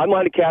out to you.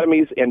 Online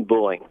academies and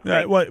bullying.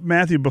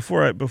 Matthew,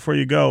 before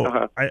you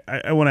go,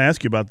 I want to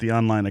ask you about the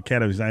online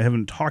academies. I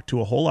haven't talked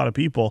to a whole lot of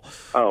people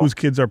whose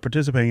kids are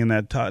participating in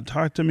that.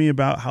 Talk to me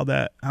about how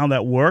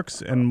that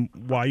works and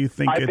why you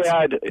think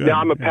Now,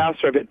 I'm a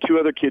pastor. I've had two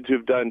other kids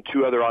who've done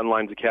two other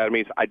online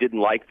academies. I didn't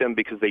like them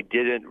because they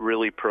didn't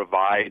really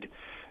provide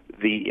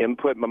the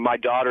input. My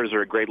daughters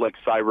are at Great Lakes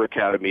Cyber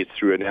Academy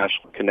through a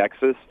national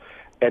Connexus,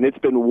 and it's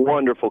been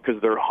wonderful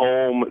because they're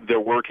home,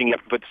 they're working,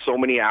 but so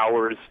many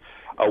hours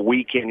a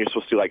weekend. You're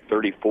supposed to do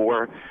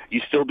 34.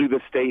 You still do the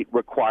state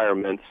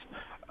requirements,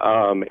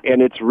 and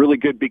it's really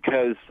good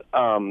because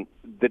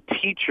the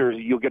teachers,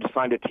 you'll get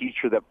assigned a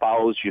teacher that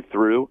follows you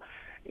through,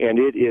 and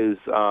it is,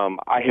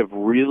 I have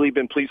really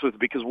been pleased with it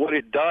because what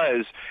it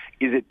does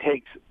is it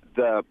takes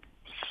the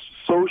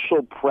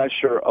social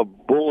pressure of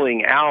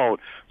bullying out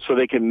so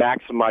they can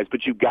maximize,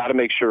 but you've got to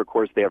make sure, of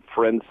course, they have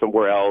friends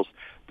somewhere else,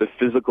 the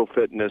physical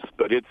fitness,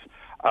 but it's,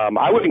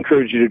 I would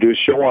encourage you to do a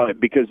show on it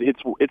because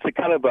it's a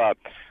kind of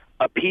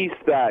a piece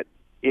that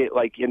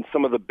in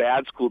some of the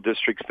bad school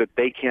districts that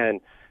they can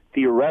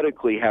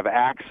theoretically have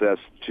access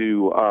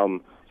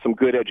to, some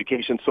good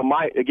education. So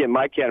my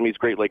academy is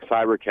Great Lakes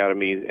Cyber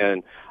Academy,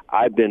 and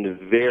I've been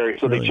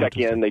so they check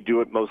in, they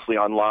do it mostly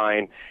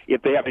online.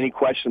 If they have any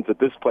questions at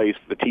this place,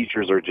 the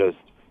teachers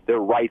they're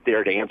right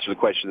there to answer the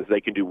questions. They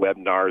can do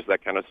webinars,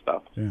 that kind of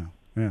stuff. Yeah.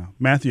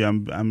 Matthew,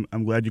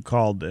 I'm glad you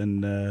called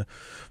and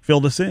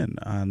filled us in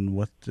on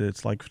what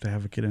it's like to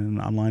have a kid in an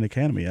online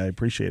academy. I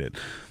appreciate it.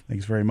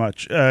 Thanks very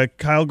much.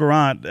 Kyle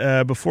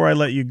Garant, before I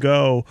let you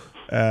go,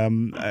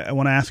 I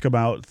want to ask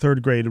about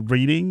third grade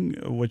reading,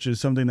 which is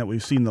something that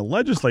we've seen the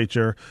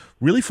legislature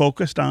really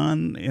focused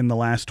on in the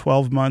last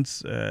 12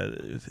 months,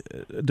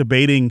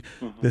 debating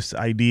this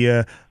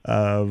idea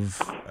of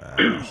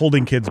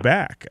holding kids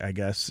back, I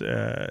guess,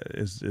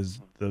 is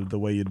the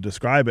way you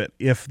describe it,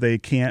 if they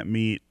can't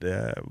meet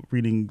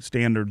reading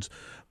standards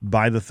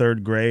by the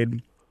third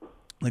grade.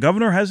 The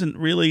governor hasn't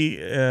really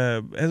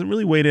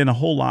weighed in a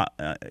whole lot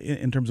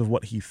in terms of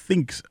what he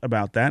thinks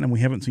about that, and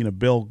we haven't seen a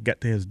bill get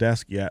to his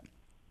desk yet.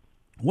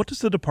 What does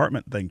the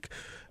department think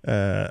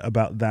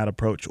about that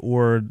approach,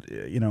 or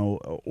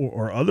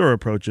other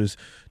approaches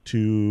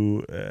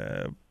to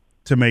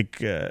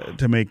make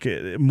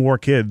more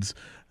kids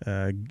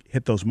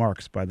hit those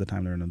marks by the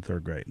time they're in the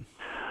third grade?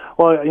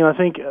 Well, I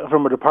think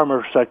from a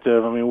department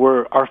perspective,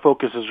 our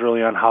focus is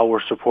really on how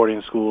we're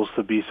supporting schools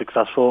to be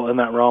successful in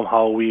that realm,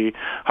 how we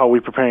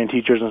preparing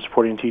teachers and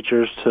supporting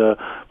teachers to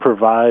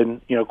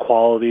provide,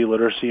 quality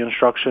literacy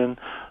instruction.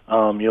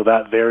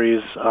 That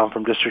varies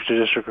from district to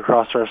district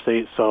across our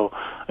state. So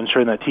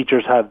ensuring that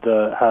teachers have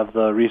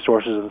the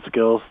resources and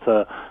skills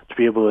to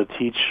be able to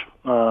teach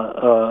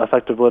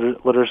effective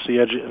literacy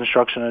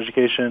instruction and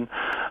education.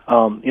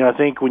 I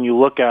think when you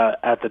look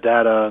at the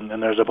data,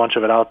 and there's a bunch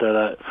of it out there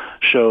that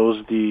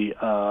shows the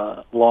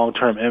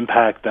long-term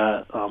impact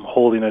that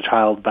holding a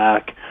child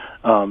back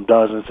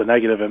does, and it's a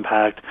negative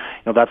impact.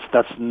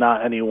 That's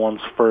not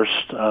anyone's first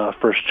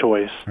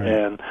choice. Right.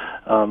 And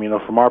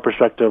from our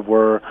perspective,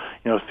 we're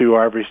through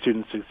our Every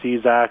Student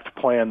Succeeds Act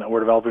plan that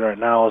we're developing right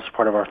now as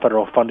part of our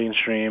federal funding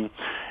stream,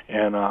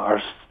 and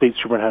our state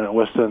superintendent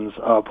Whiston's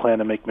plan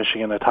to make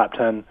Michigan a top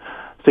 10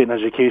 state in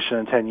education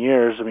in 10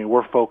 years.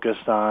 We're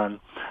focused on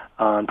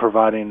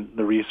providing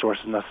the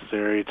resources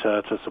necessary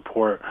to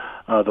support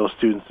those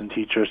students and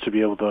teachers to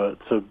be able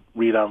to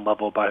read on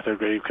level by third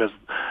grade, because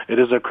it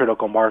is a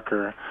critical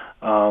marker.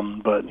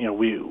 But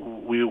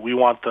we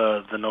want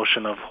the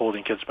notion of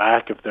holding kids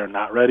back if they're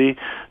not ready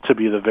to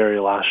be the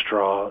very last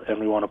straw, and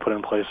we want to put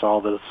in place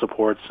all the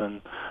supports and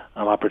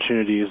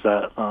opportunities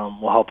that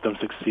will help them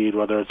succeed,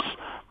 whether it's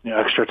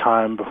extra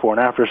time before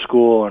and after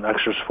school, and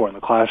extra support in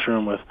the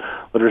classroom with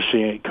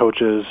literacy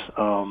coaches.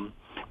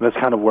 that's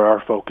kind of where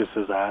our focus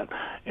is at.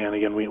 And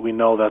again, we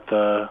know that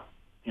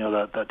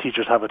that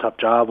teachers have a tough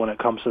job when it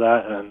comes to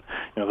that. And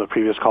the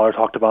previous caller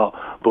talked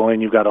about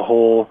bullying. You've got a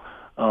whole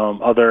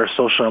other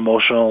social,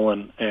 emotional,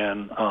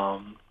 and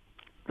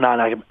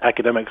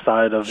non-academic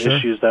side of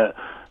issues that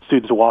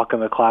students walk in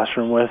the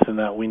classroom with, and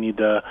that we need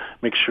to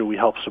make sure we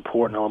help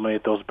support and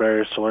eliminate those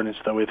barriers to learning so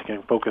that way they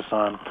can focus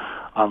on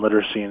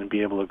literacy and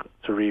be able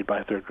to read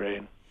by third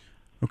grade.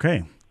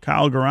 Okay.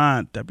 Kyle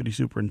Garant, Deputy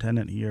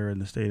Superintendent here in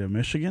the state of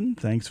Michigan.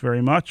 Thanks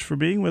very much for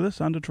being with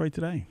us on Detroit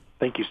Today.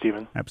 Thank you,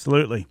 Stephen.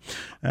 Absolutely.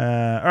 All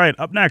right,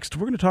 up next,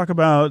 we're going to talk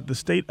about the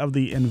state of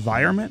the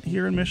environment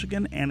here in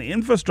Michigan and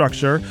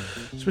infrastructure,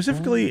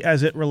 specifically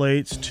as it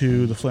relates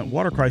to the Flint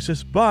water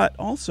crisis, but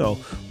also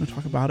we're going to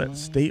talk about it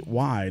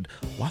statewide.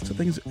 Lots of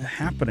things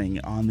happening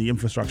on the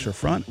infrastructure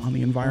front, on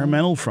the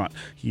environmental front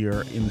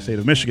here in the state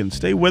of Michigan.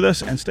 Stay with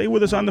us, and stay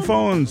with us on the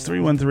phones,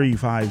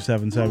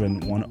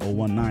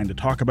 313-577-1019, to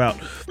talk about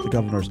the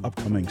governor's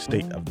upcoming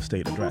State of the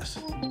State address.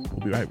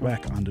 We'll be right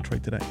back on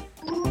Detroit Today.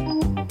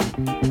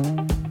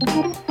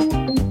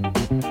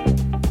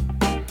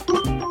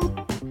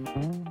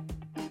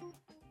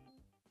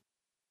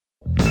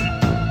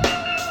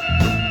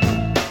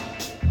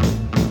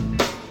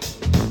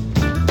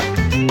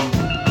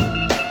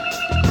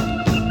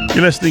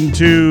 You're listening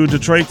to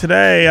Detroit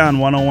Today on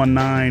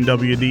 1019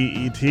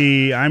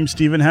 WDET. I'm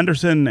Stephen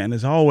Henderson, and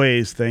as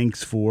always,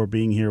 thanks for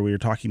being here. We are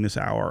talking this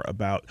hour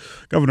about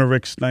Governor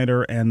Rick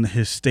Snyder and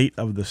his State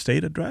of the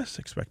State address,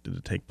 expected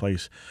to take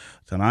place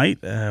tonight.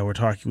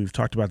 We've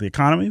talked about the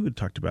economy, we've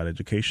talked about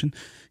education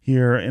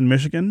here in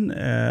Michigan.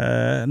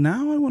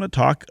 Now I want to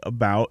talk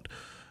about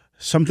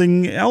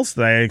something else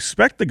that I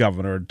expect the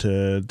governor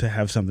to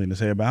have something to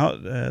say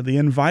about, the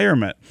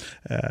environment.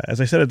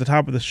 As I said at the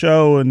top of the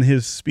show in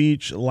his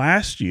speech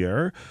last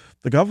year,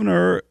 the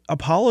governor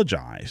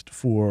apologized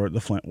for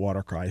the Flint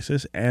water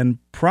crisis and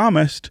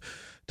promised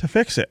to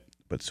fix it.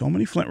 But so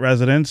many Flint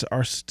residents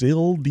are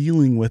still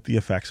dealing with the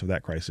effects of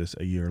that crisis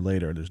a year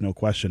later. There's no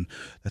question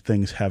that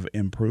things have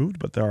improved,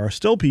 but there are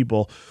still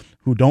people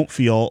who don't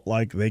feel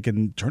like they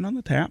can turn on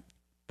the tap,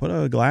 put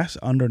a glass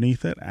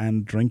underneath it,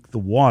 and drink the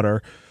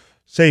water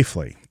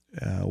safely.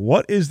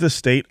 What is the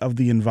state of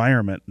the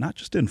environment, not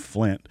just in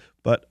Flint,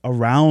 but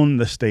around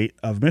the state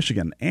of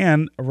Michigan?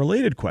 And a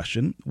related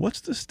question,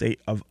 what's the state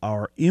of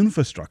our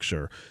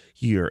infrastructure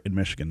here in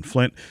Michigan?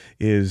 The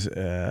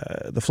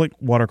Flint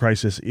water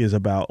crisis is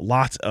about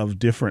lots of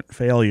different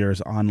failures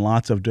on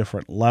lots of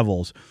different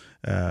levels.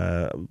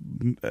 A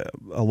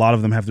lot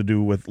of them have to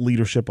do with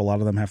leadership. A lot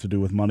of them have to do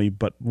with money.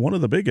 But one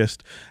of the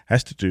biggest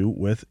has to do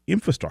with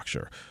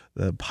infrastructure.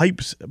 The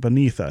pipes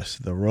beneath us,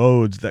 the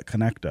roads that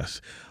connect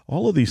us.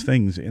 All of these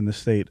things in the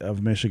state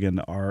of Michigan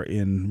are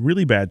in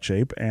really bad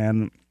shape.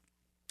 And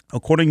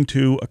according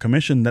to a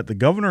commission that the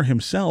governor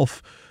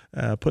himself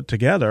put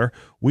together,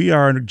 we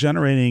are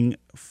generating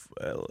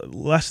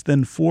less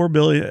than $4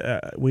 billion.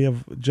 We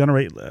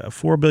generate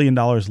 $4 billion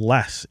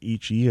less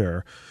each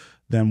year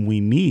than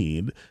we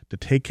need to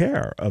take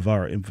care of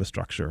our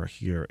infrastructure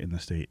here in the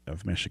state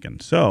of Michigan.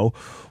 So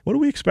what do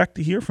we expect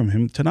to hear from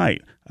him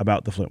tonight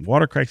about the Flint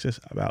water crisis,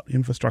 about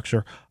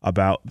infrastructure,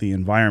 about the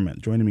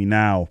environment? Joining me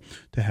now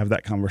to have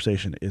that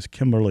conversation is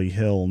Kimberly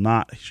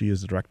Hill-Knott. She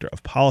is the Director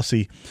of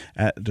Policy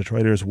at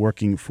Detroiters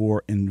Working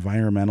for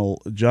Environmental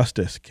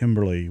Justice.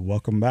 Kimberly,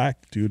 welcome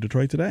back to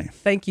Detroit Today.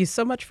 Thank you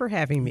so much for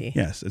having me.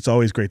 Yes, it's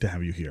always great to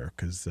have you here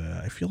because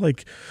I feel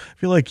like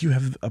you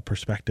have a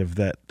perspective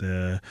that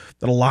a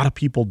lot of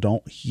people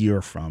don't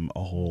hear from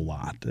a whole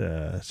lot.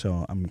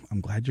 So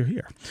I'm glad you're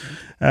here.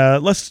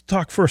 Let's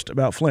talk first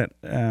about Flint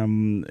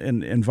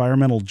and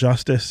environmental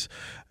justice,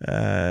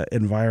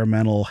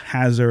 environmental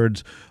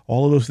hazards.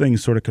 All of those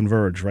things sort of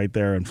converge right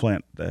there in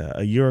Flint.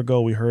 A year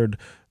ago, we heard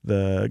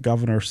the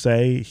governor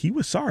say he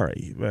was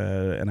sorry,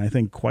 and I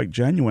think quite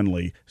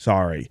genuinely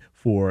sorry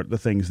for the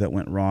things that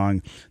went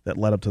wrong that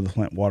led up to the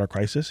Flint water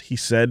crisis. He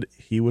said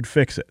he would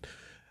fix it.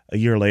 A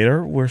year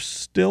later, we're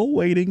still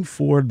waiting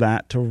for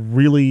that to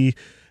really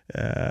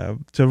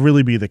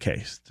be the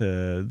case,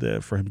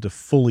 for him to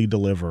fully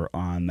deliver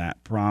on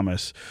that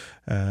promise.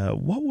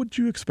 What would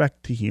you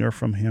expect to hear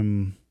from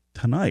him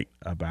tonight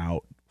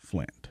about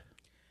Flint?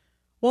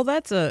 Well,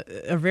 that's a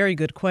very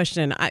good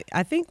question.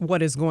 I think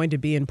what is going to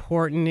be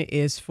important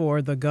is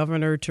for the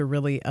governor to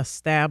really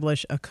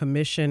establish a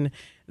commission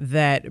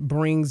that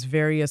brings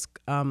various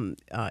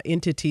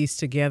entities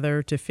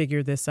together to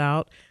figure this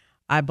out.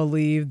 I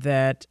believe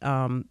that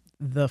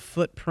the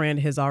footprint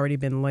has already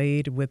been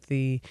laid with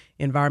the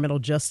Environmental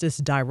Justice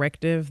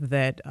Directive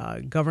that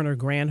Governor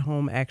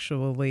Granholm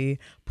actually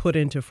put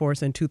into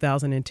force in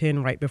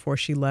 2010, right before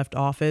she left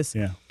office.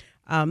 Yeah.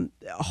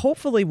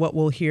 Hopefully what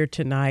we'll hear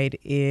tonight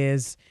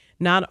is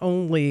not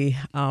only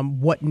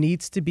what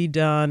needs to be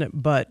done,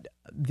 but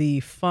the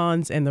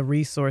funds and the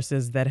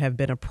resources that have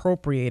been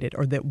appropriated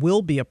or that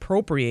will be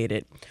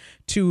appropriated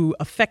to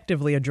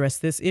effectively address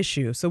this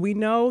issue. So we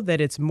know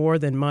that it's more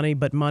than money,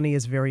 but money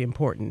is very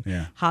important.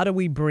 Yeah. How do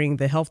we bring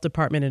the health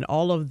department and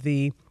all of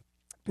the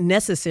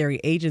necessary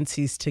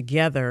agencies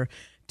together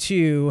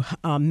to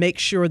make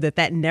sure that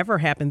that never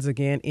happens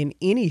again in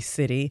any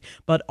city,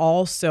 but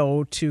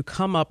also to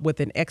come up with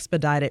an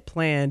expedited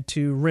plan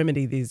to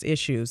remedy these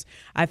issues.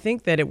 I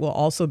think that it will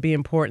also be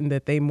important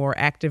that they more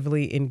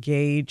actively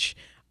engage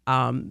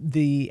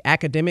the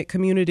academic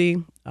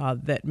community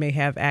that may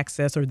have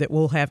access or that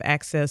will have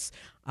access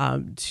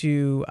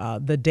to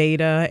the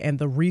data and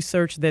the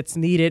research that's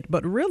needed.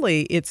 But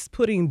really, it's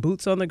putting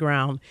boots on the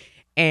ground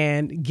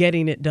and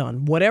getting it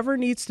done. Whatever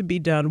needs to be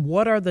done,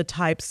 what are the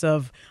types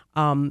of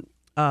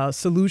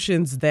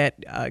solutions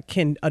that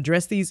can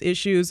address these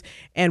issues,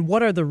 and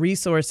what are the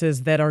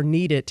resources that are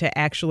needed to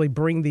actually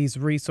bring these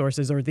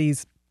resources or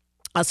these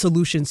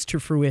solutions to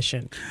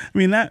fruition? I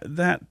mean,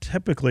 that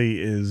typically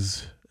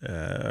is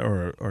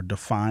or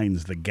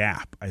defines the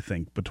gap, I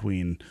think,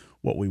 between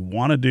what we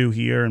want to do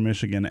here in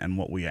Michigan and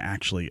what we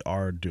actually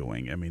are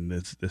doing. I mean,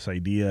 this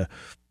idea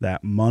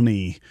that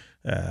money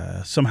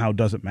somehow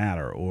doesn't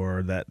matter,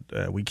 or that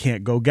we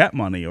can't go get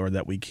money, or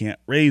that we can't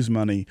raise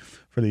money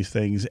for these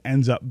things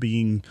ends up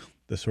being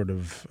the sort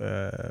of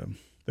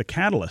the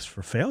catalyst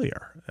for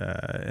failure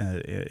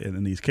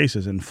in these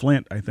cases. And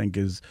Flint, I think,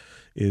 is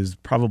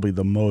probably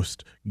the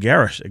most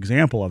garish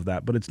example of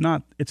that, but it's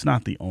not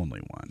the only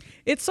one.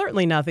 It's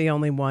certainly not the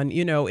only one.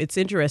 You know, it's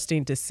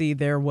interesting to see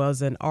there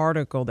was an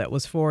article that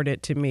was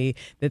forwarded to me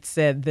that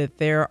said that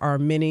there are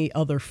many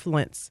other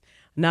Flints,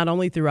 not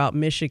only throughout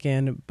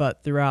Michigan,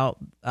 but throughout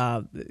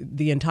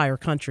the entire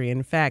country.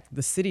 In fact,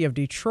 the city of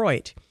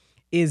Detroit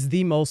is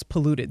the most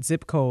polluted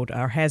zip code,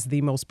 or has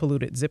the most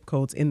polluted zip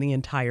codes in the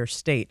entire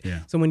state.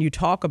 Yeah. So when you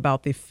talk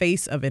about the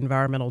face of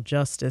environmental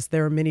justice,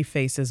 there are many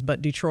faces,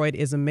 but Detroit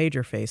is a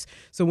major face.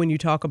 So when you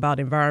talk about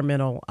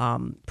environmental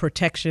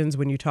protections,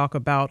 when you talk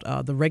about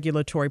the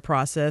regulatory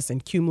process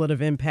and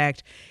cumulative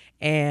impact,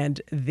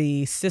 and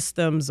the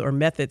systems or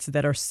methods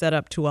that are set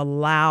up to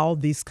allow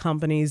these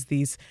companies,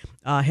 these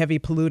heavy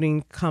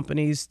polluting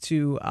companies,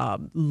 to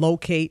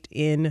locate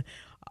in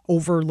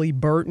overly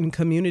burdened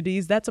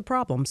communities, that's a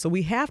problem. So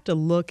we have to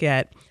look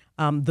at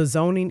the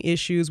zoning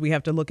issues, we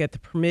have to look at the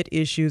permit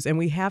issues, and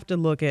we have to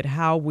look at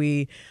how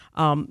we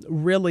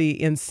really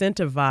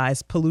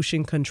incentivize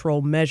pollution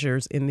control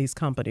measures in these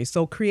companies.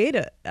 So create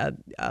a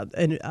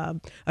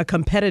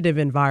competitive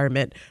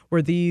environment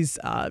where these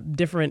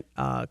different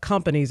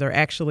companies are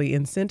actually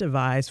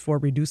incentivized for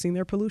reducing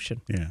their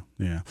pollution.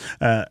 Yeah.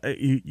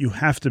 You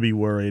have to be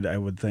worried, I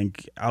would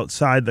think,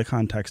 outside the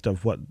context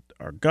of what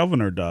our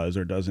governor does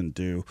or doesn't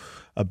do,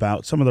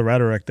 about some of the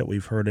rhetoric that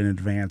we've heard in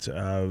advance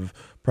of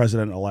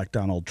President-elect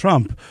Donald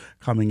Trump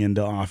coming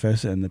into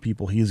office and the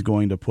people he's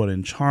going to put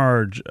in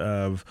charge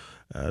of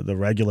the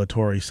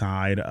regulatory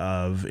side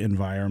of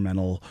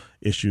environmental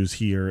issues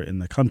here in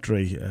the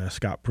country.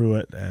 Scott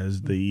Pruitt,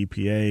 as the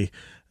EPA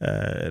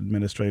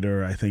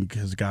administrator, I think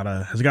has got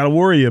to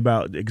worry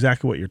about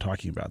exactly what you're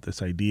talking about.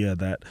 This idea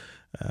that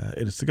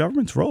it's the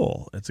government's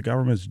role, it's the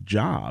government's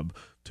job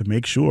to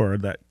make sure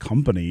that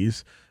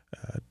companies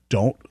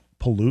don't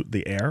pollute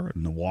the air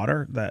and the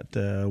water that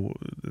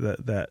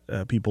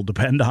people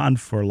depend on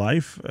for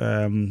life.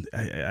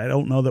 I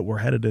don't know that we're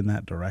headed in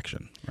that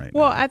direction right now.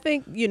 Well, I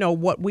think,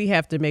 what we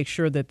have to make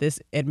sure that this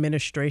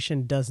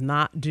administration does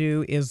not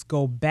do is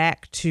go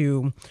back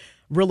to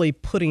really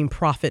putting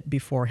profit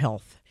before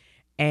health.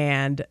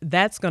 And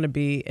that's going to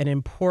be an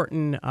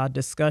important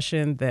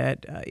discussion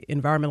that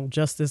environmental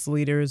justice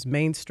leaders,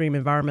 mainstream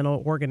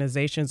environmental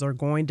organizations are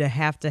going to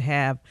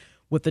have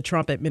with the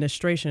Trump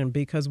administration,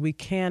 because we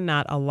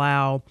cannot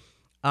allow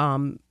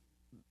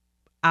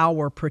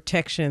our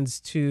protections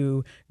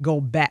to go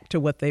back to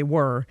what they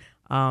were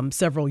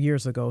several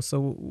years ago.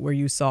 So where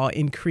you saw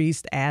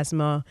increased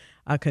asthma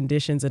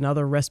conditions and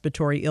other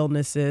respiratory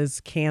illnesses,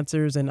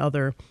 cancers, and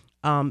other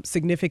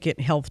significant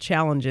health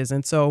challenges.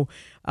 And so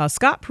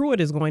Scott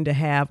Pruitt is going to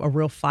have a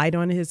real fight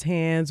on his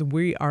hands.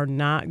 We are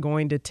not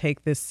going to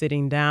take this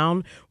sitting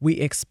down. We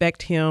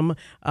expect him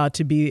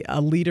to be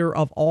a leader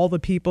of all the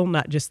people,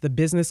 not just the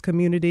business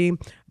community,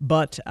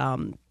 but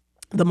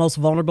the most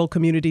vulnerable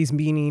communities,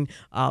 meaning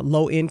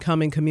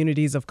low-income and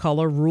communities of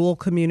color, rural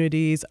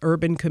communities,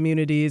 urban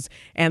communities,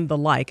 and the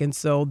like. And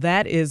so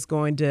that is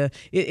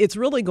it's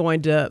really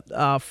going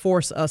to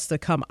force us to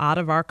come out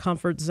of our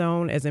comfort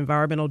zone as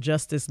environmental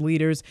justice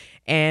leaders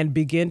and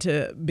begin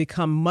to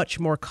become much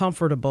more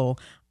comfortable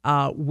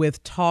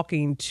with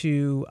talking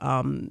to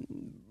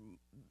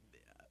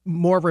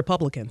more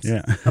Republicans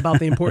about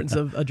the importance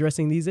of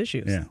addressing these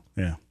issues.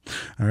 Yeah.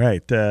 All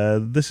right.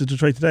 This is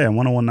Detroit Today on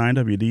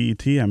 101.9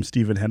 WDET. I'm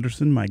Stephen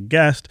Henderson. My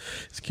guest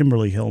is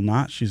Kimberly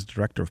Hill-Knott. She's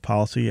Director of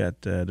Policy at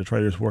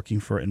Detroiters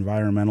Working for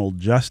Environmental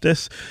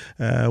Justice.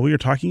 We are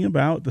talking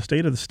about the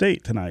state of the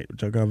state tonight.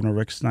 Governor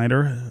Rick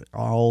Snyder,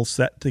 all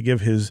set to give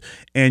his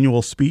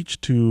annual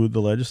speech to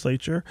the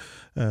legislature.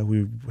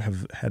 We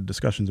have had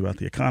discussions about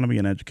the economy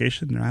and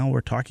education. Now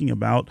we're talking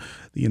about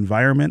the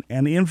environment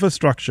and the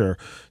infrastructure,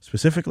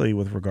 specifically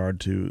with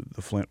regard to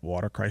the Flint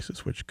water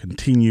crisis, which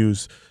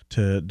continues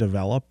to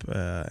develop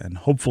and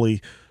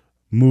hopefully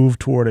move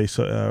toward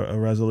a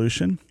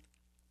resolution.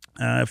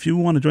 If you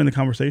want to join the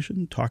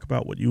conversation, talk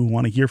about what you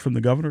want to hear from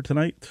the governor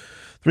tonight,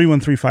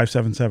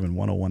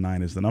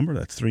 313-577-1019 is the number.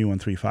 That's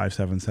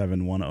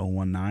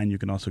 313-577-1019. You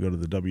can also go to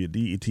the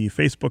WDET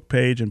Facebook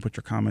page and put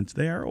your comments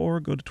there,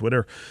 or go to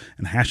Twitter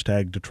and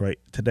hashtag Detroit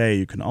Today.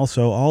 You can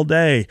also all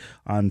day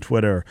on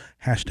Twitter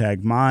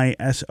hashtag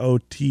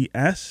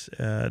MySOTS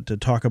to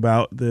talk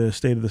about the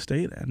state of the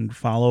state and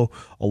follow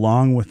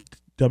along with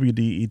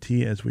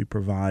WDET as we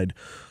provide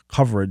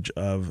coverage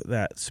of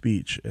that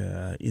speech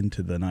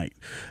into the night.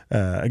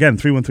 Again,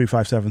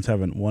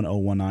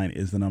 313-577-1019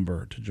 is the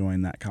number to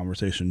join that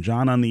conversation.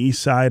 John on the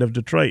east side of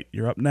Detroit,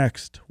 you're up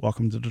next.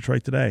 Welcome to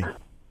Detroit Today.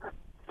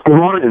 Good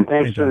morning.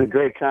 Thanks for the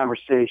great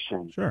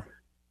conversation. Sure.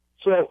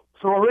 So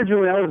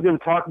originally I was going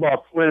to talk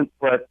about Flint,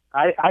 but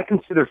I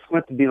consider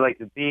Flint to be like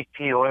the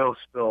BP oil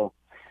spill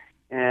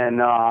and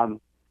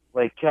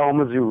like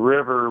Kalamazoo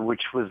River,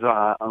 which was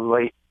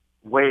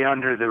way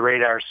under the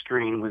radar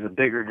screen, was a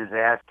bigger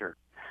disaster.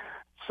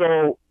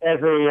 So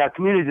as a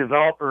community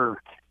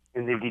developer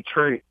in the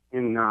Detroit,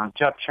 in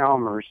Jeff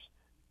Chalmers,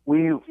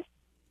 we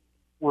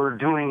were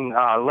doing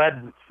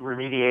lead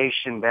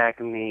remediation back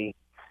in the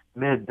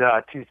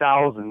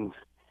mid-2000s,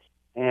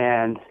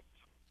 and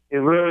it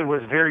really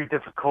was very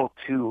difficult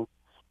to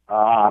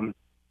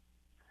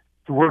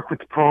work with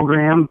the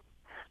program.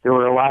 There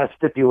were a lot of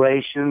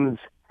stipulations.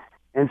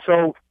 And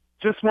so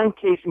just one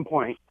case in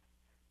point,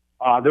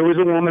 there was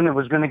a woman that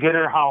was going to get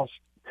her house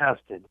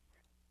tested,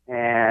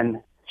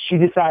 and she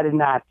decided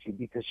not to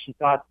because she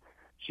thought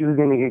she was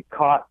going to get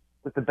caught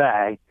with the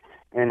bag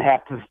and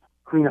have to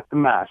clean up the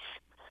mess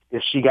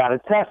if she got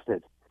it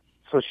tested.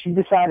 So she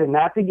decided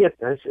not to get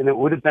this, and it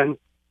would have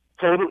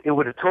totally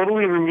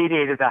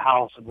remediated the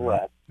house of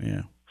lead.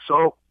 Yeah.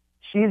 So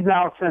she's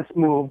now since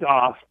moved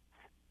off,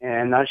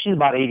 and she's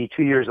about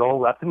 82 years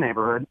old, left the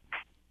neighborhood.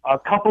 A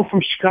couple from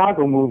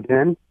Chicago moved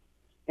in,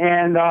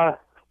 and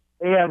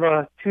they have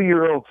a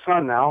 2-year-old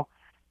son now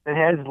that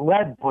has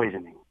lead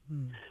poisoning.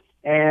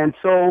 And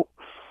so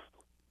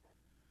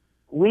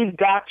we've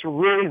got to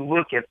really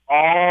look at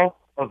all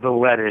of the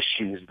lead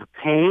issues, the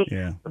paint,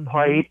 the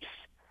pipes,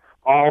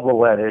 all the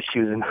lead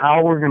issues, and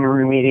how we're going to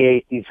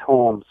remediate these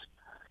homes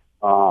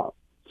so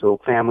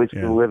families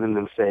can live in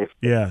them safe.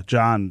 Yeah,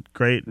 John,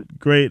 great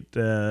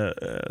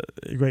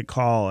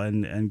call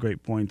and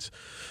great points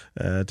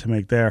to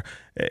make there.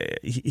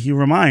 He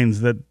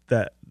reminds that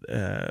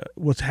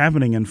what's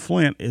happening in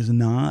Flint is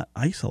not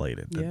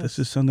isolated. That this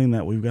is something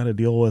that we've got to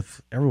deal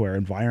with everywhere.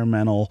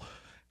 Environmental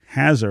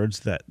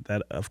hazards that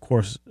of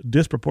course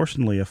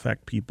disproportionately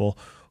affect people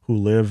who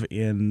live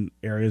in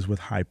areas with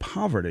high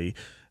poverty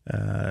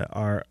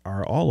are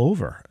all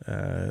over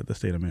the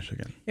state of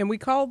Michigan. And we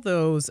call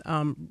those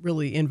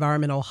really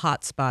environmental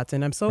hotspots.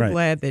 And I'm so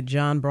glad that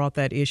John brought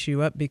that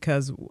issue up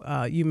because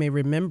you may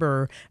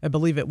remember, I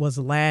believe it was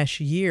last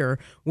year,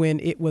 when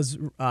it was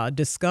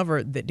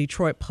discovered that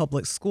Detroit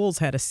Public Schools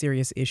had a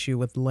serious issue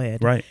with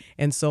lead. Right.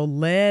 And so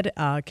lead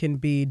can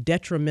be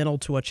detrimental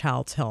to a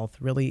child's health,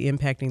 really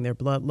impacting their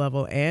blood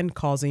level and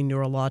causing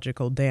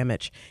neurological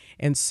damage.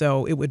 And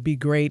so it would be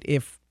great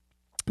if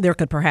there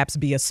could perhaps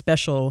be a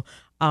special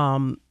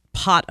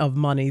pot of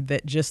money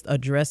that just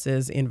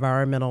addresses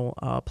environmental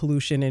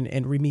pollution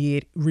and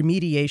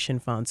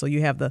remediation funds. So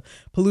you have the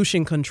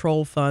pollution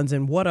control funds,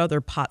 and what other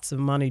pots of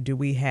money do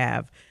we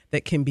have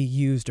that can be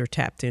used or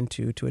tapped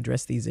into to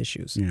address these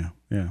issues?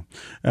 Yeah.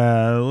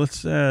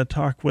 Let's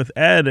talk with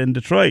Ed in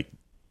Detroit.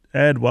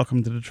 Ed,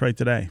 welcome to Detroit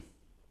Today.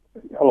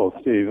 Hello,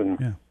 Stephen.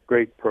 Yeah.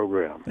 Great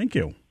program. Thank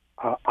you.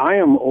 I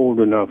am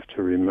old enough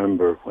to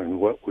remember when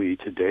what we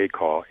today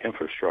call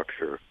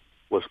infrastructure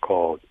was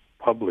called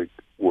public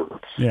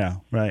works. Yeah,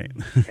 right.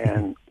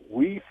 And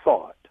we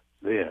thought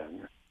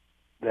then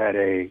that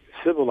a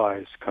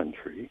civilized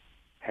country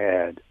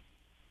had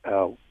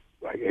a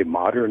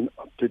modern,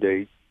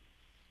 up-to-date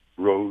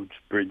roads,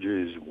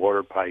 bridges,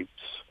 water pipes,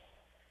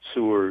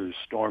 sewers,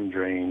 storm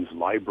drains,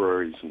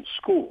 libraries, and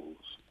schools.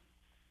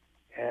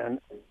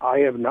 And I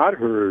have not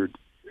heard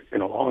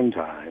in a long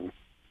time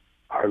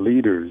our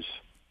leaders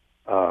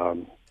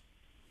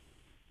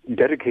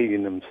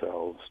dedicating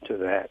themselves to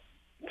that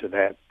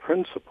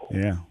principle.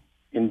 Yeah.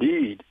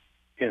 Indeed,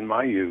 in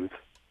my youth,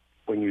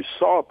 when you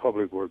saw a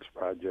public works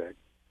project,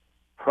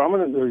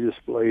 prominently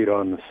displayed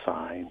on the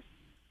sign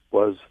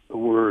were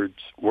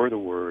the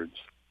words,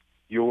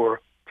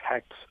 "Your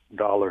tax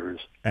dollars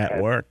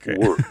at work."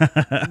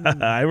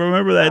 I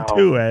remember that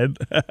too, Ed.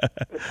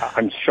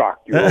 I'm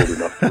shocked you're old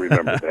enough to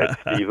remember that,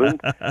 Stephen.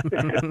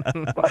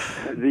 But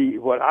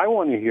what I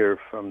want to hear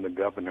from the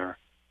governor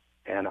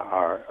and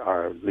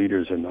our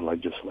leaders in the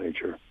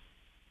legislature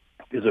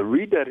is a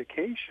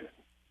rededication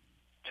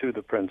to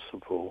the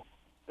principle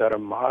that a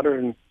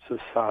modern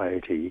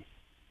society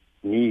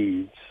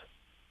needs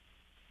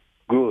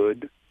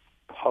good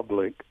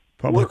public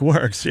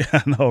works.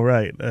 Yeah, no,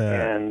 right.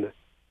 And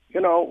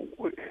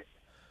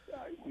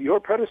your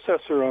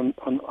predecessor on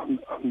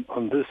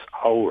this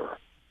hour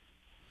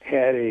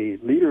had a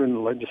leader in the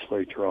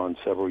legislature on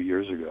several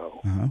years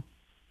ago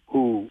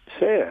who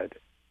said,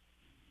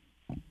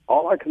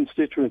 all our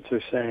constituents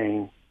are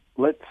saying,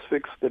 let's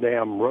fix the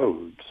damn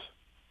roads.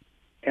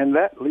 And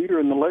that leader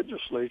in the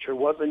legislature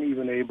wasn't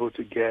even able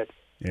to get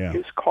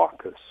his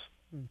caucus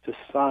to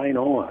sign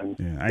on.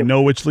 Yeah, I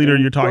know which leader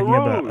you're talking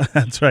about.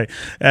 That's right.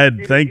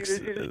 Ed,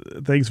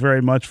 thanks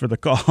very much for the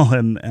call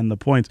and the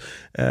points.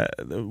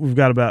 We've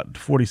got about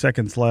 40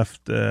 seconds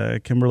left.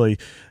 Kimberly,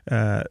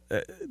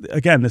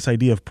 again, this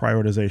idea of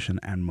prioritization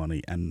and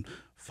money and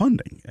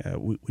funding,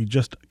 we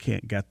just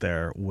can't get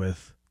there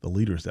with the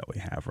leaders that we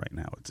have right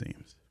now, it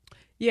seems.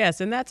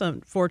 Yes, and that's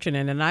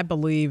unfortunate. And I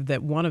believe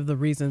that one of the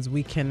reasons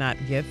we cannot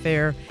get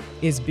there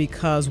is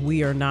because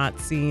we are not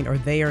seeing, or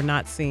they are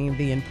not seeing,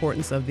 the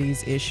importance of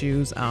these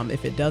issues.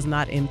 If it does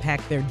not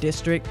impact their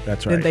district,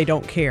 then they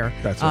don't care,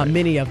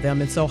 many of them.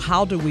 And so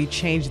how do we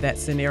change that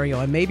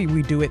scenario? And maybe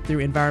we do it through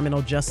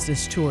environmental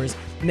justice tours.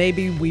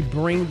 Maybe we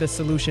bring the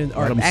solution,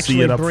 or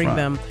actually bring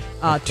them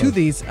to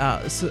these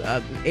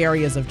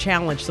areas of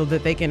challenge so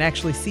that they can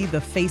actually see the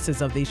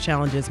faces of these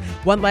challenges.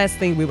 One last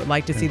thing we would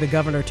like to see the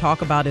governor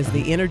talk about is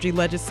the energy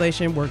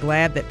legislation. We're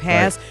glad that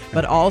passed,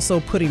 but also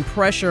putting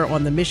pressure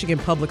on the Michigan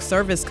Public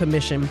Service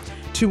Commission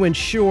to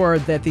ensure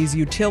that these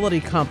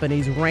utility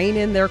companies rein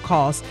in their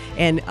costs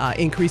and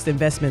increase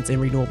investments in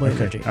renewable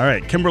energy. All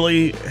right.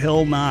 Kimberly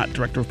Hill-Knott,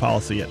 Director of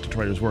Policy at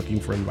Detroiters Working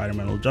for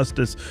Environmental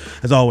Justice.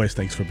 As always,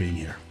 thanks for being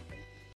here.